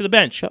go back to the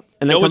bench. Yep.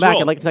 And then come back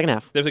in the second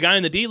half. There's a guy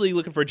in the D League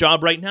looking for a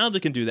job right now that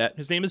can do that.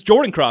 His name is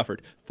Jordan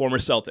Crawford, former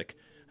Celtic.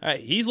 All right,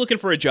 he's looking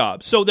for a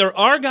job. So there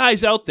are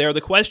guys out there.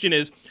 The question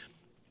is,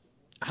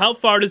 how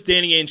far does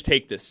Danny Ainge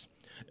take this?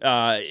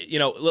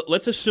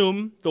 Let's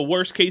assume the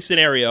worst case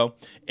scenario,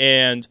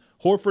 and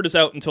Horford is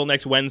out until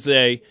next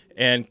Wednesday,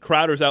 and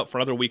Crowder's out for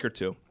another week or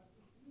two.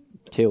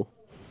 2.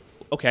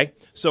 Okay,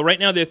 so right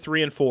now they're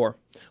 3-4.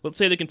 Let's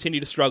say they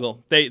continue to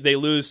struggle. They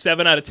lose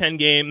 7 out of 10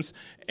 games,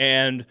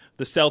 and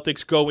the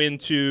Celtics go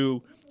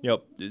into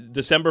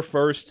December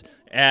 1st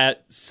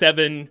at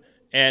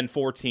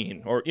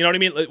 7-14, or you know what I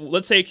mean.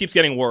 Let's say it keeps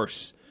getting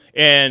worse,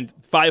 and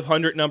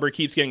 500 number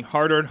keeps getting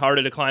harder and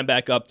harder to climb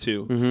back up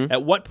to. Mm-hmm.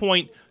 At what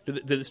point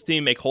does this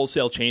team make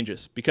wholesale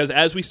changes? Because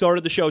as we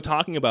started the show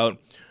talking about,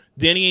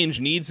 Danny Ainge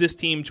needs this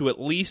team to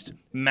at least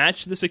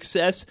match the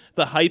success,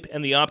 the hype,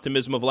 and the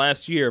optimism of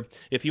last year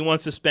if he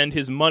wants to spend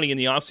his money in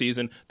the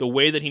offseason the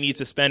way that he needs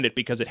to spend it,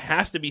 because it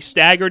has to be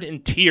staggered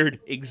and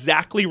tiered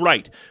exactly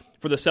right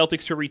for the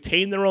Celtics to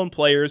retain their own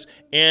players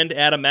and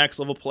add a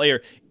max-level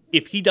player.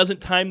 If he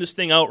doesn't time this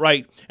thing out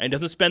right and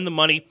doesn't spend the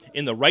money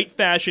in the right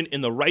fashion,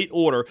 in the right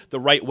order, the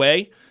right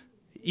way,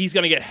 he's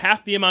going to get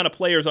half the amount of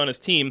players on his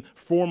team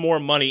for more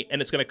money,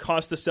 and it's going to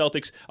cost the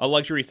Celtics a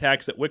luxury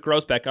tax that Wick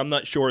Grousbeck, I'm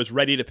not sure, is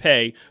ready to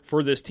pay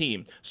for this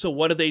team. So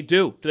what do?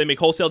 Do they make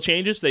wholesale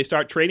changes? Do they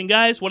start trading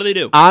guys? What do they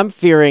do? I'm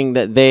fearing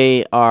that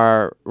they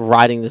are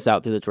riding this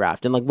out through the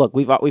draft. And look,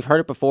 we've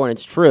heard it before, and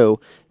it's true.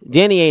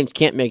 Danny Ainge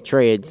can't make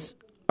trades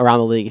around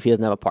the league if he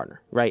doesn't have a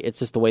partner, right? It's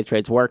just the way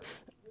trades work.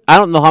 I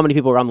don't know how many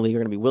people around the league are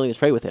going to be willing to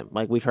trade with him.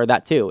 Like, we've heard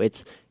that too.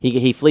 It's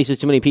he fleeces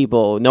too many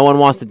people. No one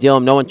wants to deal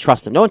him. No one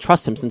trusts him. No one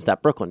trusts him since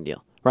that Brooklyn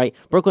deal, right?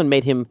 Brooklyn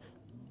made him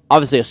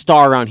obviously a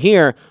star around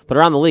here, but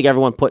around the league,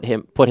 everyone put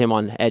him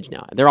on edge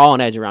now. They're all on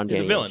edge around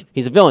Danny Ainge.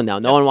 He's a villain now.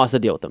 No one wants to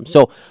deal with him.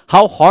 So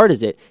how hard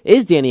is it?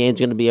 Is Danny Ainge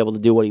going to be able to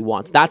do what he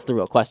wants? That's the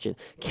real question.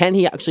 Can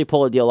he actually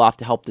pull a deal off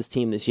to help this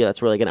team this year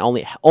that's really going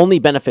to only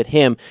benefit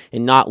him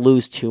and not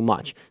lose too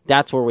much?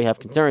 That's where we have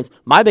concerns.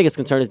 My biggest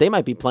concern is they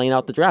might be playing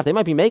out the draft. They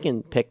might be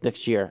making pick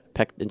next year,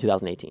 pick in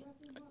 2018.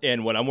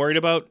 And what I'm worried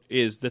about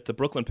is that the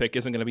Brooklyn pick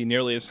isn't going to be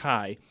nearly as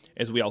high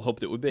as we all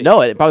hoped it would be.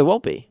 No, it probably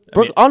won't be.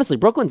 Honestly,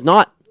 Brooklyn's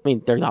not. I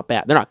mean, they're not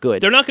bad. They're not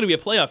good. They're not going to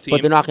be a playoff team.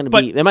 But they're not going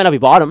to be. They might not be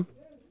bottom.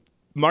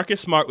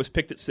 Marcus Smart was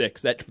picked at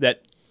 6.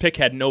 That pick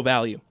had no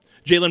value.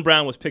 Jaylen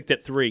Brown was picked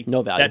at 3.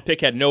 No value. That pick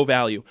had no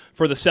value.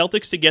 For the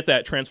Celtics to get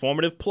that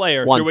transformative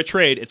player through a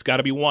trade, it's got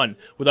to be 1.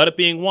 Without it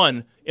being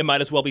 1, it might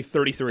as well be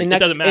 33. It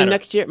doesn't matter. And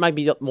next year, it might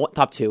be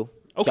top 2.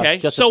 Okay,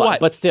 just so what?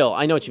 But still,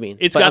 I know what you mean.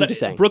 I'm just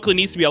saying. Brooklyn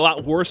needs to be a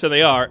lot worse than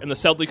they are, and the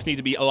Celtics need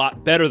to be a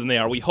lot better than they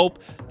are. We hope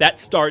that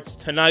starts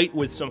tonight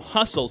with some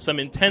hustle, some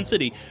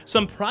intensity,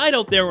 some pride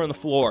out there on the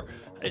floor.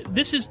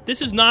 this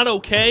is not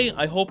okay.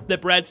 I hope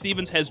that Brad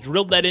Stevens has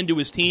drilled that into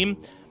his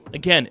team.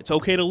 Again, it's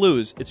okay to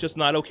lose. It's just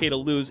not okay to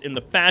lose in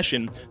the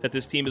fashion that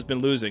this team has been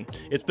losing.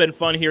 It's been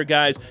fun here,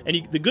 guys.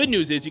 And the good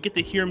news is you get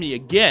to hear me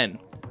again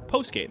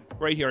post-game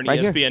right here on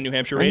ESPN New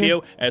Hampshire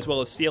Radio, as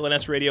well as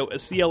CLNS Radio,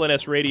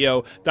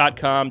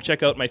 clnsradio.com.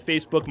 Check out my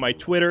Facebook, my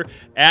Twitter,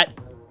 at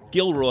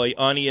Gilroy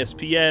on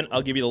ESPN.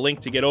 I'll give you the link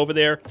to get over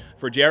there.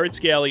 For Jared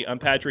Scally, I'm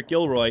Patrick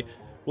Gilroy.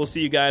 We'll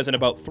see you guys in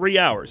about 3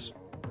 hours